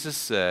Jesus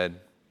said,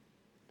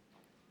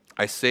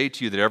 I say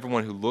to you that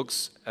everyone who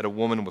looks at a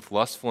woman with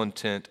lustful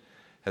intent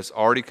has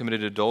already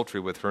committed adultery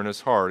with her in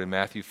his heart, in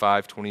Matthew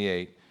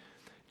 5:28,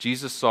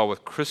 Jesus saw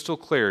with crystal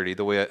clarity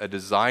the way a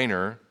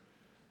designer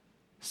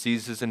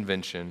sees his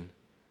invention,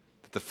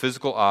 that the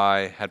physical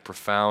eye had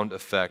profound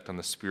effect on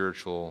the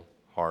spiritual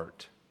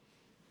heart.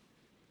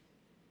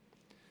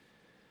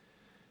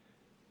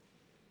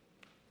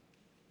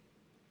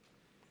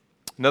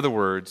 In other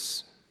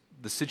words,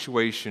 the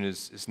situation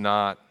is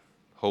not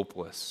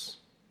hopeless.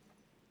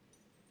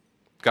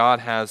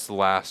 God has the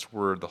last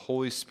word. The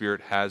Holy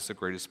Spirit has the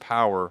greatest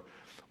power.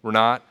 We're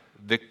not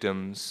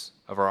victims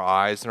of our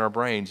eyes and our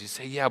brains. You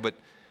say, yeah, but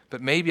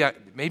maybe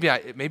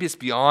it's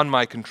beyond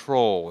my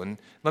control. And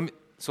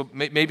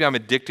maybe I'm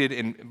addicted,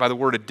 and by the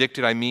word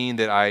addicted, I mean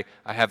that I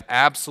have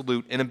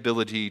absolute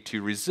inability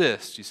to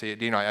resist. You say,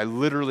 I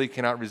literally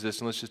cannot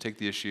resist, and let's just take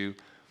the issue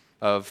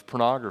of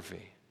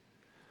pornography.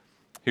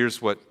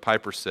 Here's what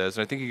Piper says,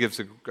 and I think he gives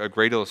a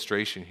great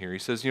illustration here. He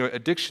says,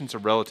 addiction's a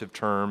relative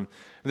term.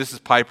 And this is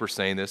Piper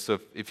saying this, so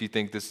if you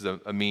think this is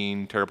a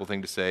mean, terrible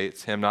thing to say,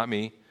 it's him, not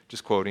me,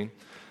 just quoting.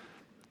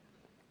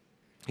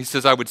 He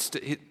says,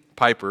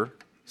 Piper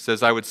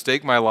says, I would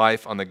stake my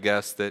life on the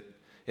guess that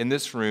in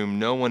this room,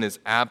 no one is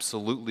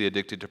absolutely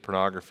addicted to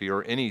pornography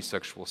or any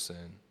sexual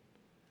sin.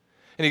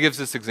 And he gives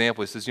this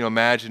example. He says,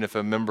 imagine if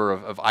a member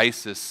of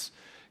ISIS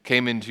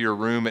came into your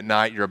room at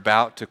night, you're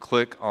about to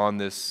click on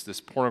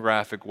this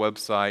pornographic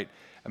website.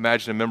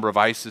 Imagine a member of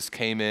ISIS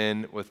came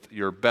in with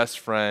your best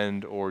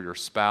friend or your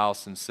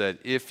spouse and said,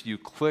 if you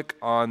click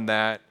on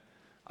that,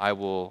 I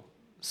will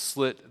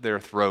slit their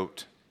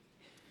throat.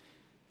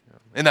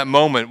 In that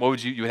moment, what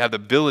would you would have the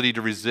ability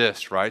to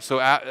resist, right? So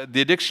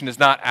the addiction is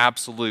not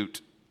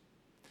absolute.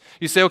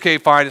 You say, okay,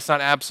 fine, it's not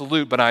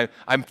absolute, but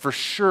I'm for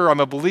sure, I'm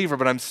a believer,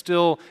 but I'm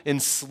still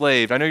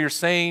enslaved. I know you're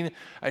saying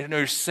I'm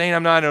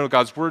not, I know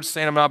God's word's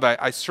saying I'm not,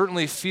 but I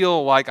certainly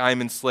feel like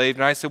I'm enslaved.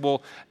 And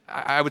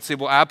I would say,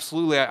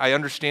 absolutely, I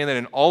understand that,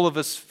 and all of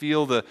us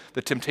feel the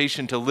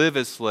temptation to live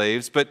as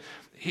slaves, but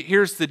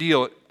here's the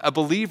deal. A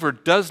believer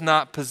does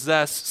not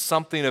possess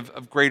something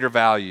of greater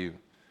value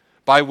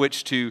by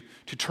which to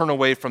turn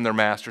away from their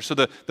master. So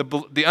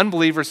the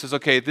unbeliever says,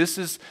 okay, this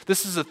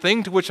is a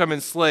thing to which I'm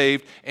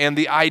enslaved, and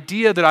the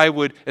idea that I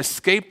would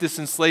escape this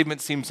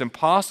enslavement seems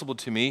impossible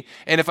to me.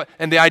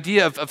 And the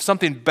idea of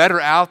something better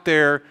out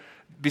there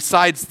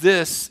besides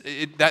this,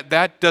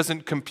 that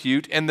doesn't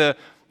compute. And the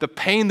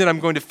pain that I'm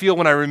going to feel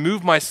when I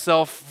remove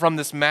myself from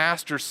this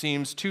master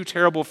seems too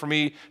terrible for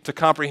me to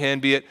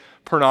comprehend, be it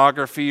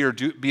pornography or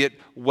be it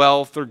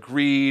wealth or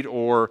greed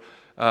or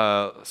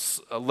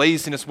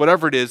laziness,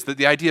 whatever it is, that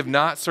the idea of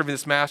not serving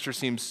this master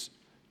seems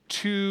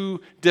too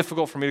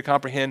difficult for me to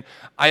comprehend.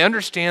 I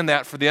understand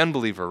that for the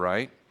unbeliever,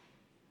 right?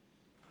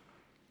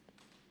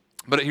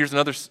 But here's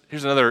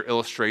another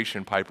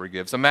illustration Piper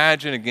gives.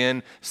 Imagine,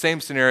 again,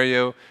 same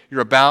scenario. You're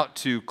about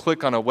to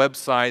click on a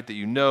website that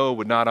you know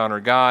would not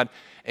honor God,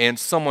 and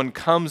someone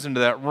comes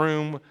into that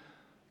room,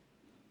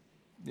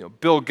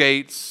 Bill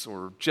Gates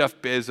or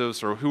Jeff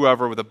Bezos or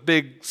whoever, with a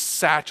big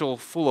satchel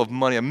full of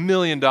money, $1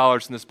 million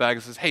in this bag,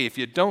 and says, hey, if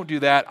you don't do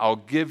that, I'll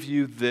give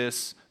you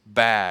this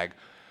bag.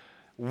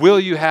 Will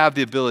you have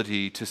the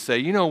ability to say,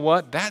 you know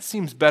what, that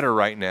seems better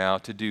right now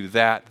to do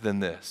that than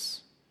this?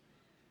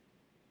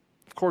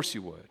 Of course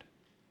you would.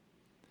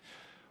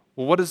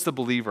 Well, what does the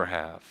believer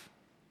have?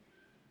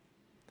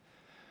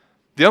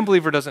 The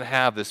unbeliever doesn't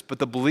have this, but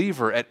the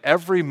believer, at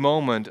every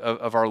moment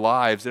of our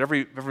lives, at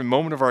every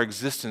moment of our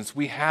existence,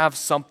 we have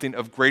something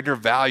of greater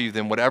value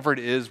than whatever it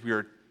is we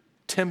are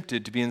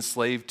tempted to be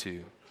enslaved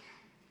to.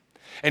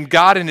 And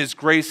God in His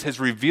grace has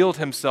revealed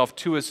Himself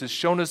to us, has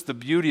shown us the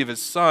beauty of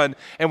His Son,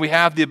 and we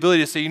have the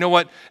ability to say, you know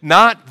what,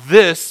 not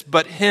this,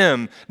 but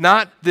Him.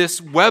 Not this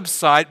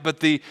website,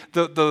 but the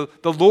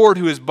Lord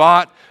who has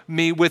bought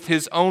me with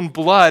His own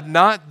blood.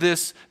 Not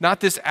this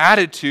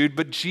attitude,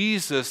 but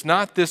Jesus.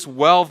 Not this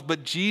wealth,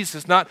 but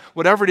Jesus. Not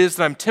whatever it is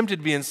that I'm tempted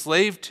to be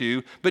enslaved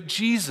to, but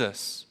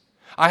Jesus.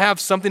 I have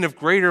something of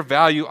greater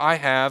value. I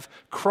have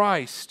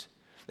Christ.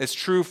 It's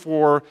true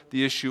for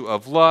the issue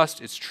of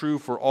lust. It's true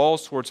for all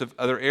sorts of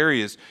other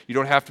areas. You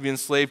don't have to be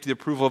enslaved to the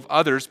approval of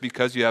others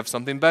because you have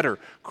something better,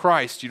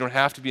 Christ. You don't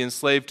have to be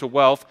enslaved to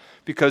wealth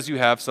because you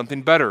have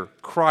something better,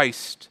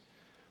 Christ.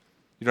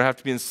 You don't have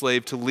to be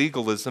enslaved to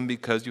legalism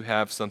because you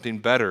have something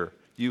better.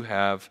 You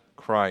have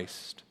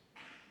Christ.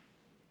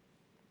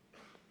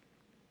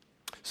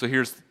 So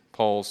here's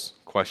Paul's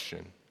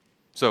question.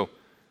 So,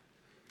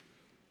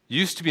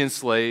 used to be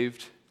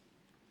enslaved,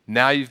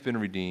 now you've been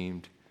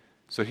redeemed.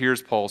 So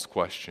here's Paul's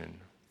question.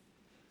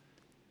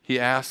 He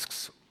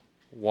asks,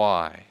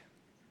 why?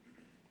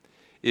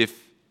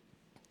 If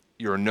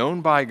you're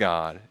known by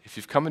God, if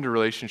you've come into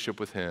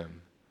relationship with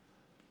Him,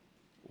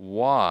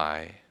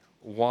 why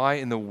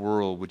in the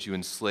world would you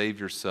enslave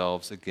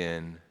yourselves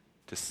again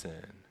to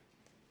sin?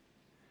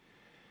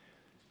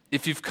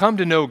 If you've come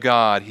to know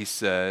God, he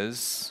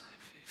says,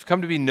 if you've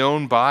come to be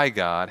known by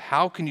God,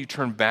 how can you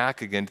turn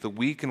back again to the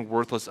weak and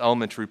worthless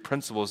elementary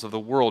principles of the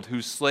world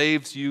whose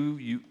slaves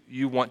you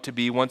want to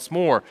be once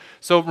more?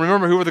 So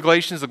remember, who were the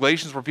Galatians? The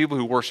Galatians were people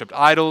who worshipped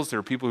idols. They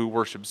were people who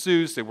worshipped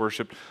Zeus. They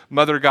worshipped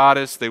Mother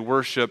Goddess. They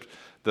worshipped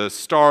the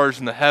stars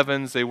in the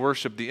heavens. They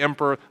worshipped the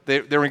emperor.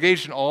 They were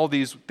engaged in all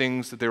these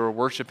things that they were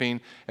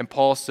worshiping. And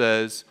Paul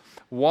says,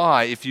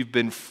 why, if you've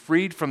been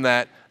freed from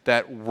that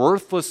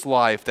worthless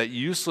life, that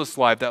useless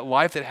life, that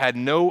life that had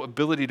no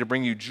ability to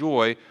bring you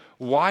joy,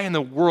 why in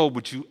the world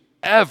would you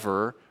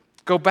ever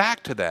go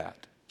back to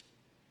that?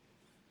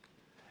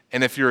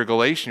 And if you're a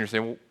Galatian, you're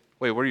saying, well,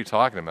 wait, what are you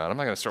talking about? I'm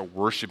not going to start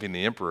worshiping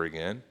the emperor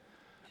again.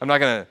 I'm not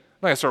going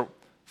to start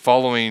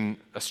following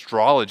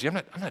astrology. I'm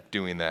not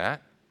doing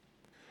that.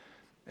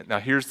 Now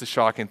here's the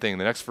shocking thing.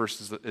 The next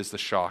verse is the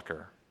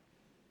shocker.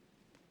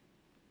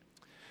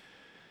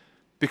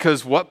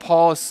 Because what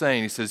Paul is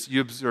saying, he says,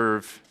 you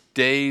observe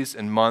days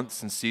and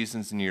months and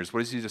seasons and years.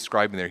 What is he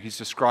describing there? He's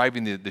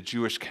describing the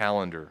Jewish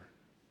calendar.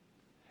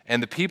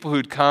 And the people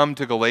who'd come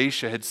to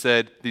Galatia had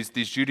said, these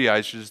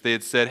Judaizers, they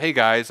had said, hey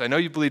guys, I know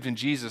you believed in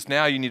Jesus.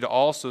 Now you need to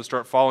also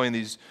start following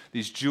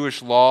these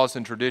Jewish laws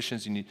and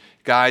traditions. You need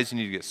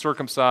to get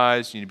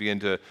circumcised. You need to begin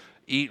to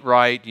eat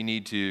right. You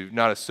need to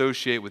not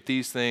associate with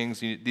these things.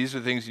 These are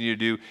the things you need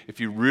to do if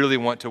you really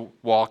want to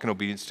walk in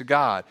obedience to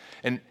God.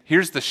 And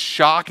here's the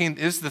shocking,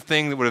 this is the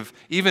thing that would have,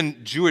 even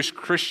Jewish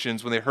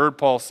Christians, when they heard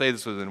Paul say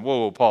this, would have been,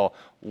 whoa, Paul,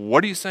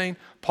 what are you saying?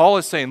 Paul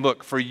is saying,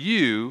 look, for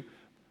you,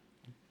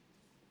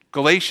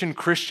 Galatian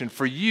Christian,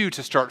 for you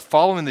to start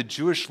following the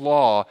Jewish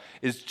law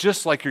is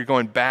just like you're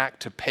going back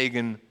to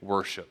pagan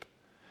worship.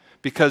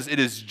 Because it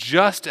is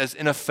just as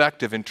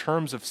ineffective in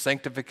terms of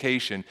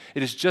sanctification.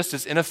 It is just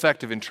as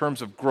ineffective in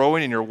terms of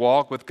growing in your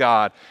walk with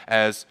God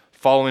as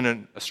following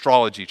an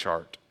astrology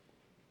chart.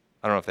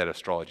 I don't know if they had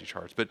astrology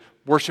charts, but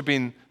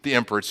worshiping the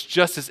emperor, it's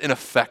just as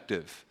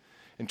ineffective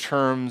in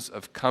terms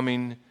of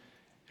coming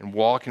and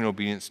walking in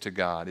obedience to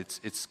God.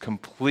 It's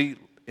complete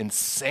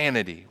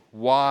insanity.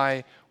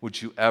 Why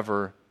would you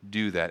ever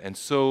do that? And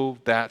so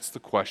that's the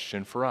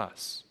question for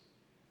us.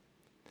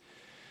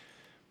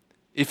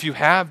 If you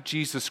have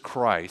Jesus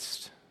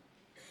Christ,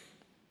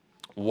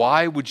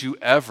 why would you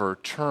ever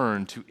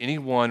turn to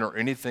anyone or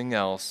anything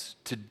else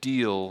to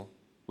deal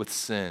with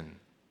sin?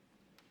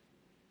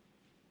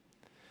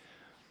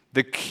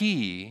 The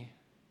key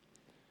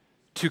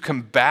to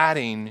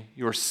combating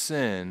your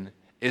sin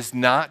is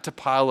not to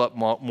pile up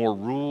more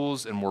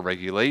rules and more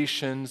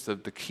regulations. The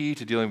key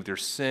to dealing with your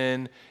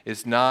sin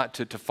is not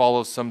to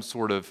follow some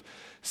sort of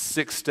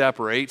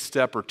 6-step or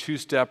 8-step or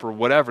 2-step or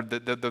whatever.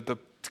 The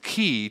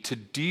key to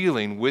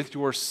dealing with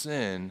your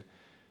sin,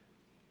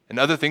 and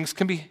other things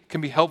can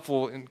be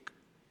helpful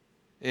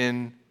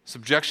in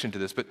subjection to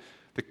this, but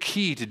the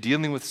key to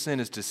dealing with sin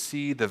is to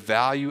see the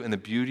value and the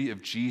beauty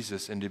of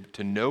Jesus and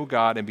to know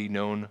God and be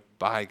known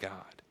by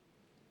God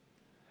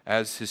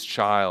as his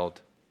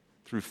child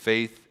through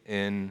faith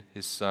in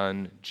his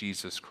Son,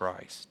 Jesus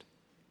Christ.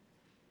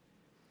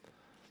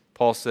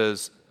 Paul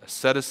says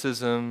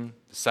asceticism,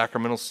 the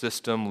sacramental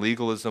system,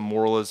 legalism,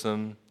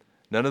 moralism,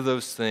 none of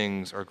those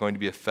things are going to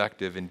be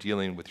effective in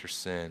dealing with your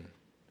sin.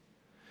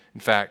 In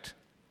fact,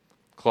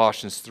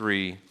 Colossians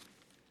 3,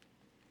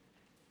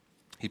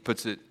 he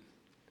puts it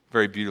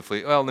very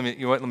beautifully. Well,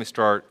 let me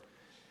start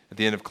at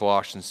the end of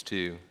Colossians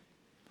 2.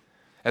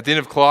 At the end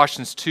of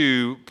Colossians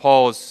 2,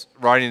 Paul is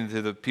writing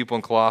to the people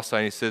in Colossae,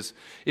 and he says,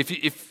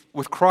 if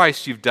with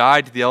Christ you've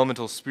died to the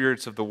elemental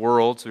spirits of the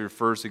world, so he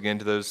refers again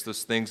to those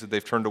things that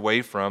they've turned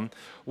away from,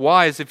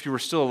 why, as if you were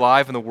still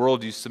alive in the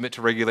world, do you submit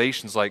to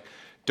regulations like,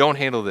 don't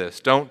handle this,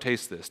 don't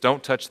taste this,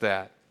 don't touch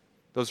that?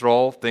 Those are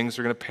all things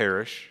that are going to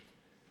perish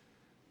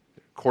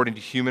according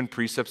to human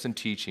precepts and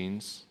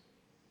teachings.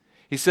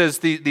 He says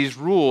these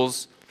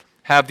rules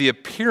have the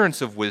appearance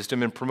of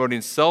wisdom in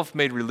promoting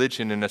self-made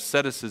religion and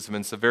asceticism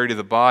and severity of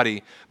the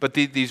body, but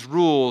these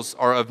rules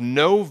are of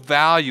no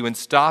value in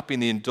stopping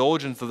the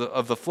indulgence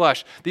of the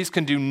flesh. These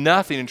can do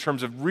nothing in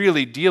terms of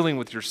really dealing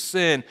with your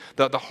sin,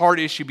 the hard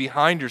issue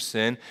behind your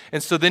sin.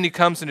 And so then he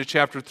comes into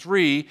chapter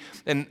 3,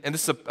 and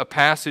this is a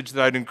passage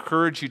that I'd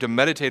encourage you to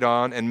meditate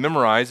on and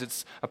memorize.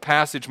 It's a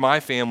passage my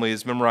family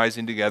is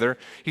memorizing together.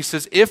 He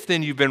says, if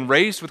then you've been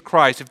raised with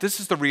Christ, if this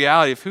is the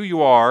reality of who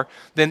you are,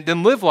 then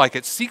live like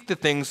it. Seek the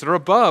things that are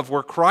above,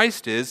 where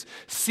Christ is,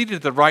 seated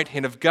at the right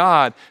hand of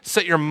God.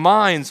 Set your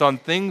minds on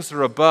things that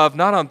are above,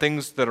 not on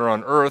things that are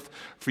on earth,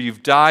 for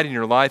you've died and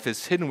your life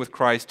is hidden with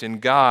Christ in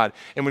God.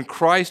 And when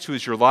Christ, who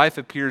is your life,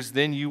 appears,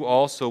 then you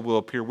also will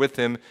appear with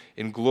him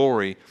in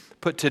glory.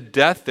 Put to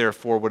death,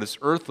 therefore, what is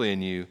earthly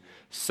in you,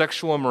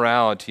 sexual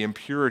immorality,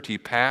 impurity,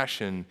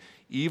 passion,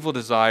 evil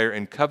desire,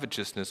 and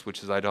covetousness,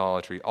 which is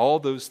idolatry. All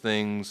those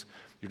things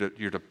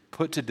you're to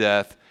put to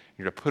death,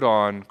 you're to put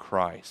on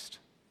Christ.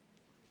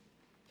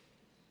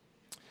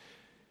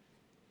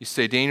 You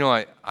say, Daniel,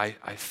 I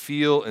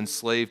feel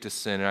enslaved to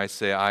sin. And I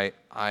say,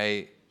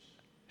 I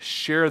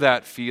share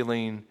that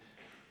feeling.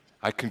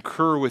 I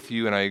concur with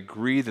you, and I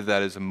agree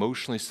that is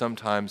emotionally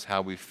sometimes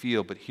how we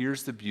feel. But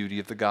here's the beauty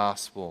of the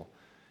gospel.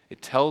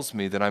 It tells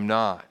me that I'm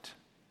not.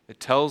 It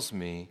tells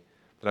me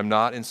that I'm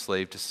not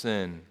enslaved to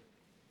sin.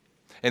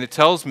 And it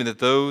tells me that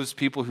those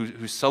people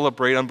who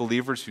celebrate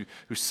unbelievers,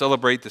 who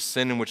celebrate the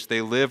sin in which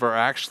they live, are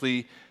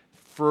actually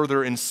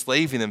further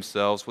enslaving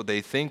themselves. What they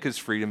think is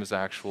freedom is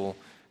actual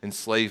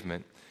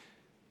enslavement.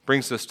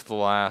 Brings us to the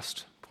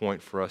last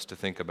point for us to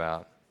think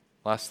about.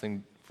 Last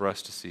thing for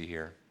us to see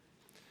here.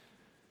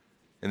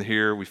 And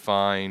here we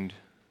find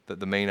that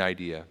the main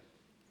idea.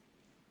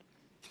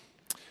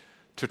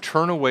 To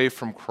turn away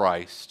from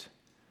Christ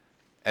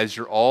as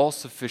your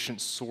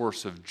all-sufficient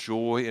source of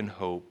joy and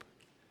hope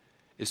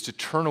is to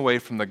turn away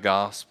from the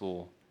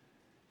gospel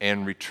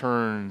and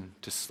return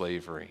to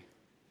slavery.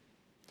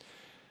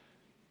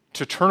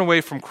 To turn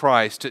away from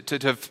Christ, to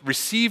have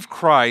received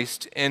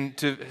Christ and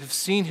to have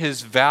seen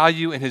his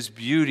value and his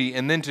beauty,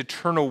 and then to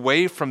turn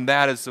away from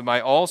that as my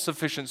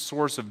all-sufficient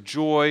source of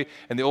joy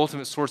and the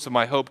ultimate source of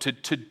my hope, to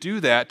do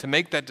that, to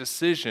make that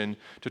decision,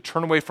 to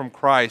turn away from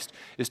Christ,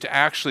 is to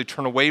actually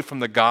turn away from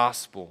the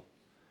gospel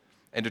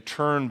and to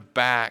turn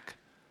back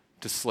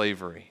to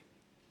slavery.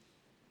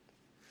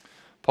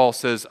 Paul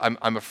says,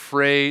 I'm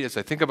afraid, as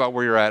I think about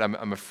where you're at,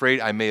 I'm afraid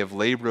I may have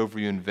labored over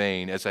you in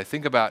vain. As I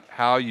think about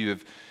how you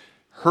have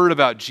heard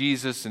about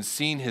Jesus and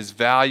seen his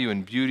value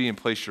and beauty and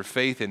placed your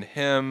faith in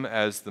him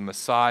as the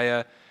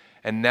Messiah,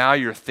 and now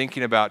you're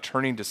thinking about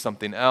turning to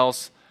something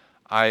else,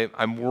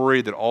 I'm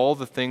worried that all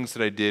the things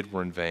that I did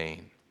were in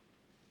vain.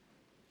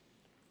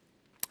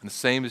 And the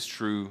same is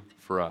true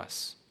for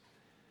us.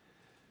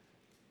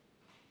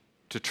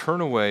 To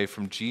turn away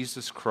from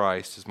Jesus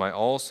Christ as my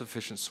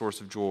all-sufficient source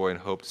of joy and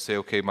hope, to say,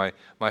 okay, my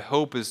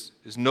hope is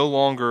no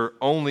longer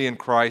only in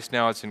Christ,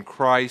 now it's in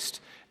Christ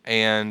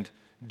and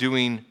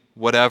doing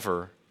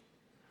whatever.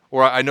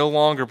 Or I no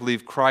longer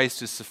believe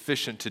Christ is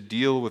sufficient to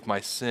deal with my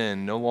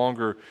sin. No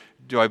longer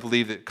do I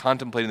believe that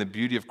contemplating the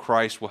beauty of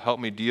Christ will help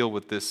me deal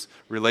with this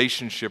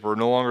relationship. Or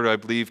no longer do I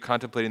believe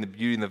contemplating the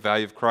beauty and the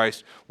value of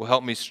Christ will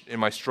help me in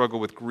my struggle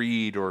with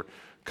greed or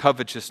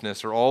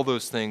covetousness or all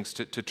those things.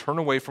 To turn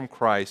away from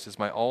Christ as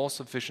my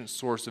all-sufficient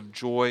source of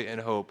joy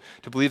and hope,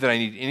 to believe that I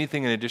need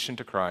anything in addition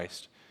to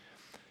Christ,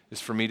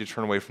 is for me to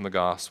turn away from the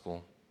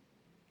gospel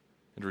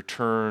and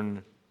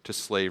return to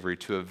slavery,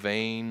 to a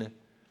vain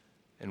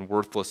and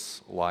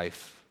worthless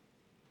life.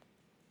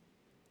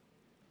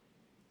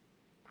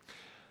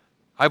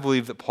 I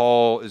believe that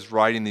Paul is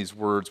writing these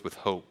words with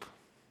hope.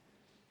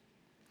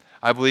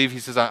 I believe he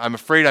says, I'm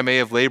afraid I may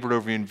have labored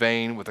over you in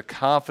vain, with the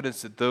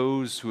confidence that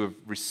those who have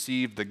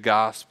received the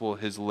gospel,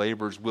 his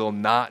labors will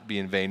not be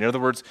in vain. In other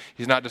words,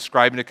 he's not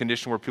describing a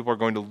condition where people are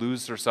going to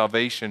lose their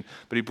salvation,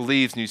 but he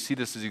believes, and you see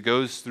this as he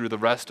goes through the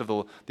rest of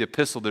the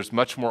epistle, there's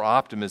much more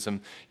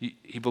optimism.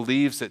 He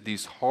believes that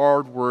these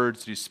hard words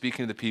that he's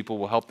speaking to the people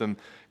will help them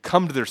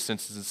come to their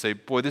senses and say,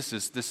 boy, this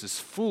is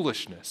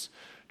foolishness,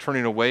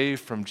 turning away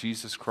from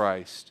Jesus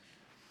Christ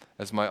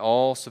as my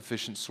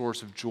all-sufficient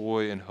source of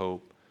joy and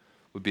hope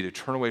would be to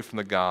turn away from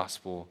the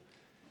gospel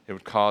it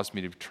would cause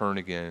me to turn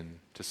again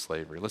to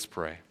slavery. Let's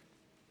pray.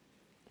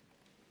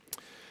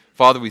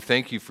 Father, we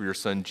thank you for your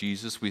Son,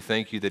 Jesus. We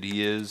thank you that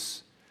he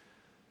is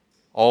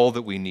all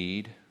that we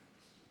need.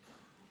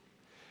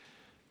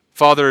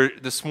 Father,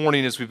 this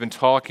morning as we've been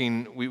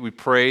talking, we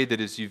pray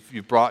that as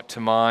you've brought to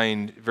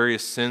mind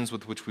various sins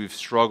with which we've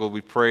struggled,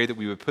 we pray that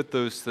we would put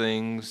those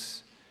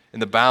things in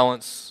the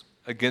balance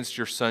against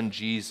your Son,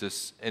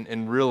 Jesus,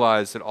 and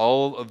realize that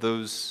all of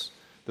those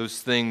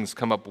things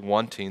come up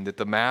wanting, that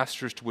the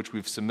masters to which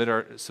we've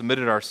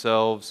submitted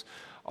ourselves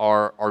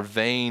are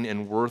vain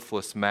and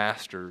worthless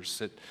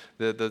masters.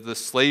 That the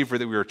slavery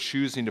that we are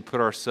choosing to put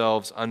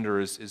ourselves under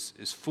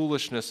is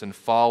foolishness and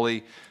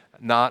folly,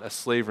 not a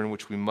slavery in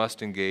which we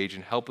must engage.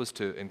 And help us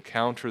to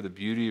encounter the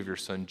beauty of your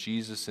Son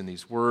Jesus in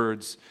these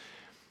words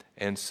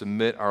and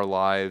submit our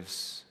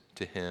lives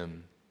to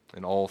him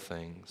in all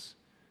things.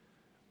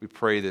 We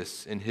pray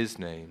this in his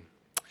name.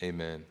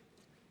 Amen.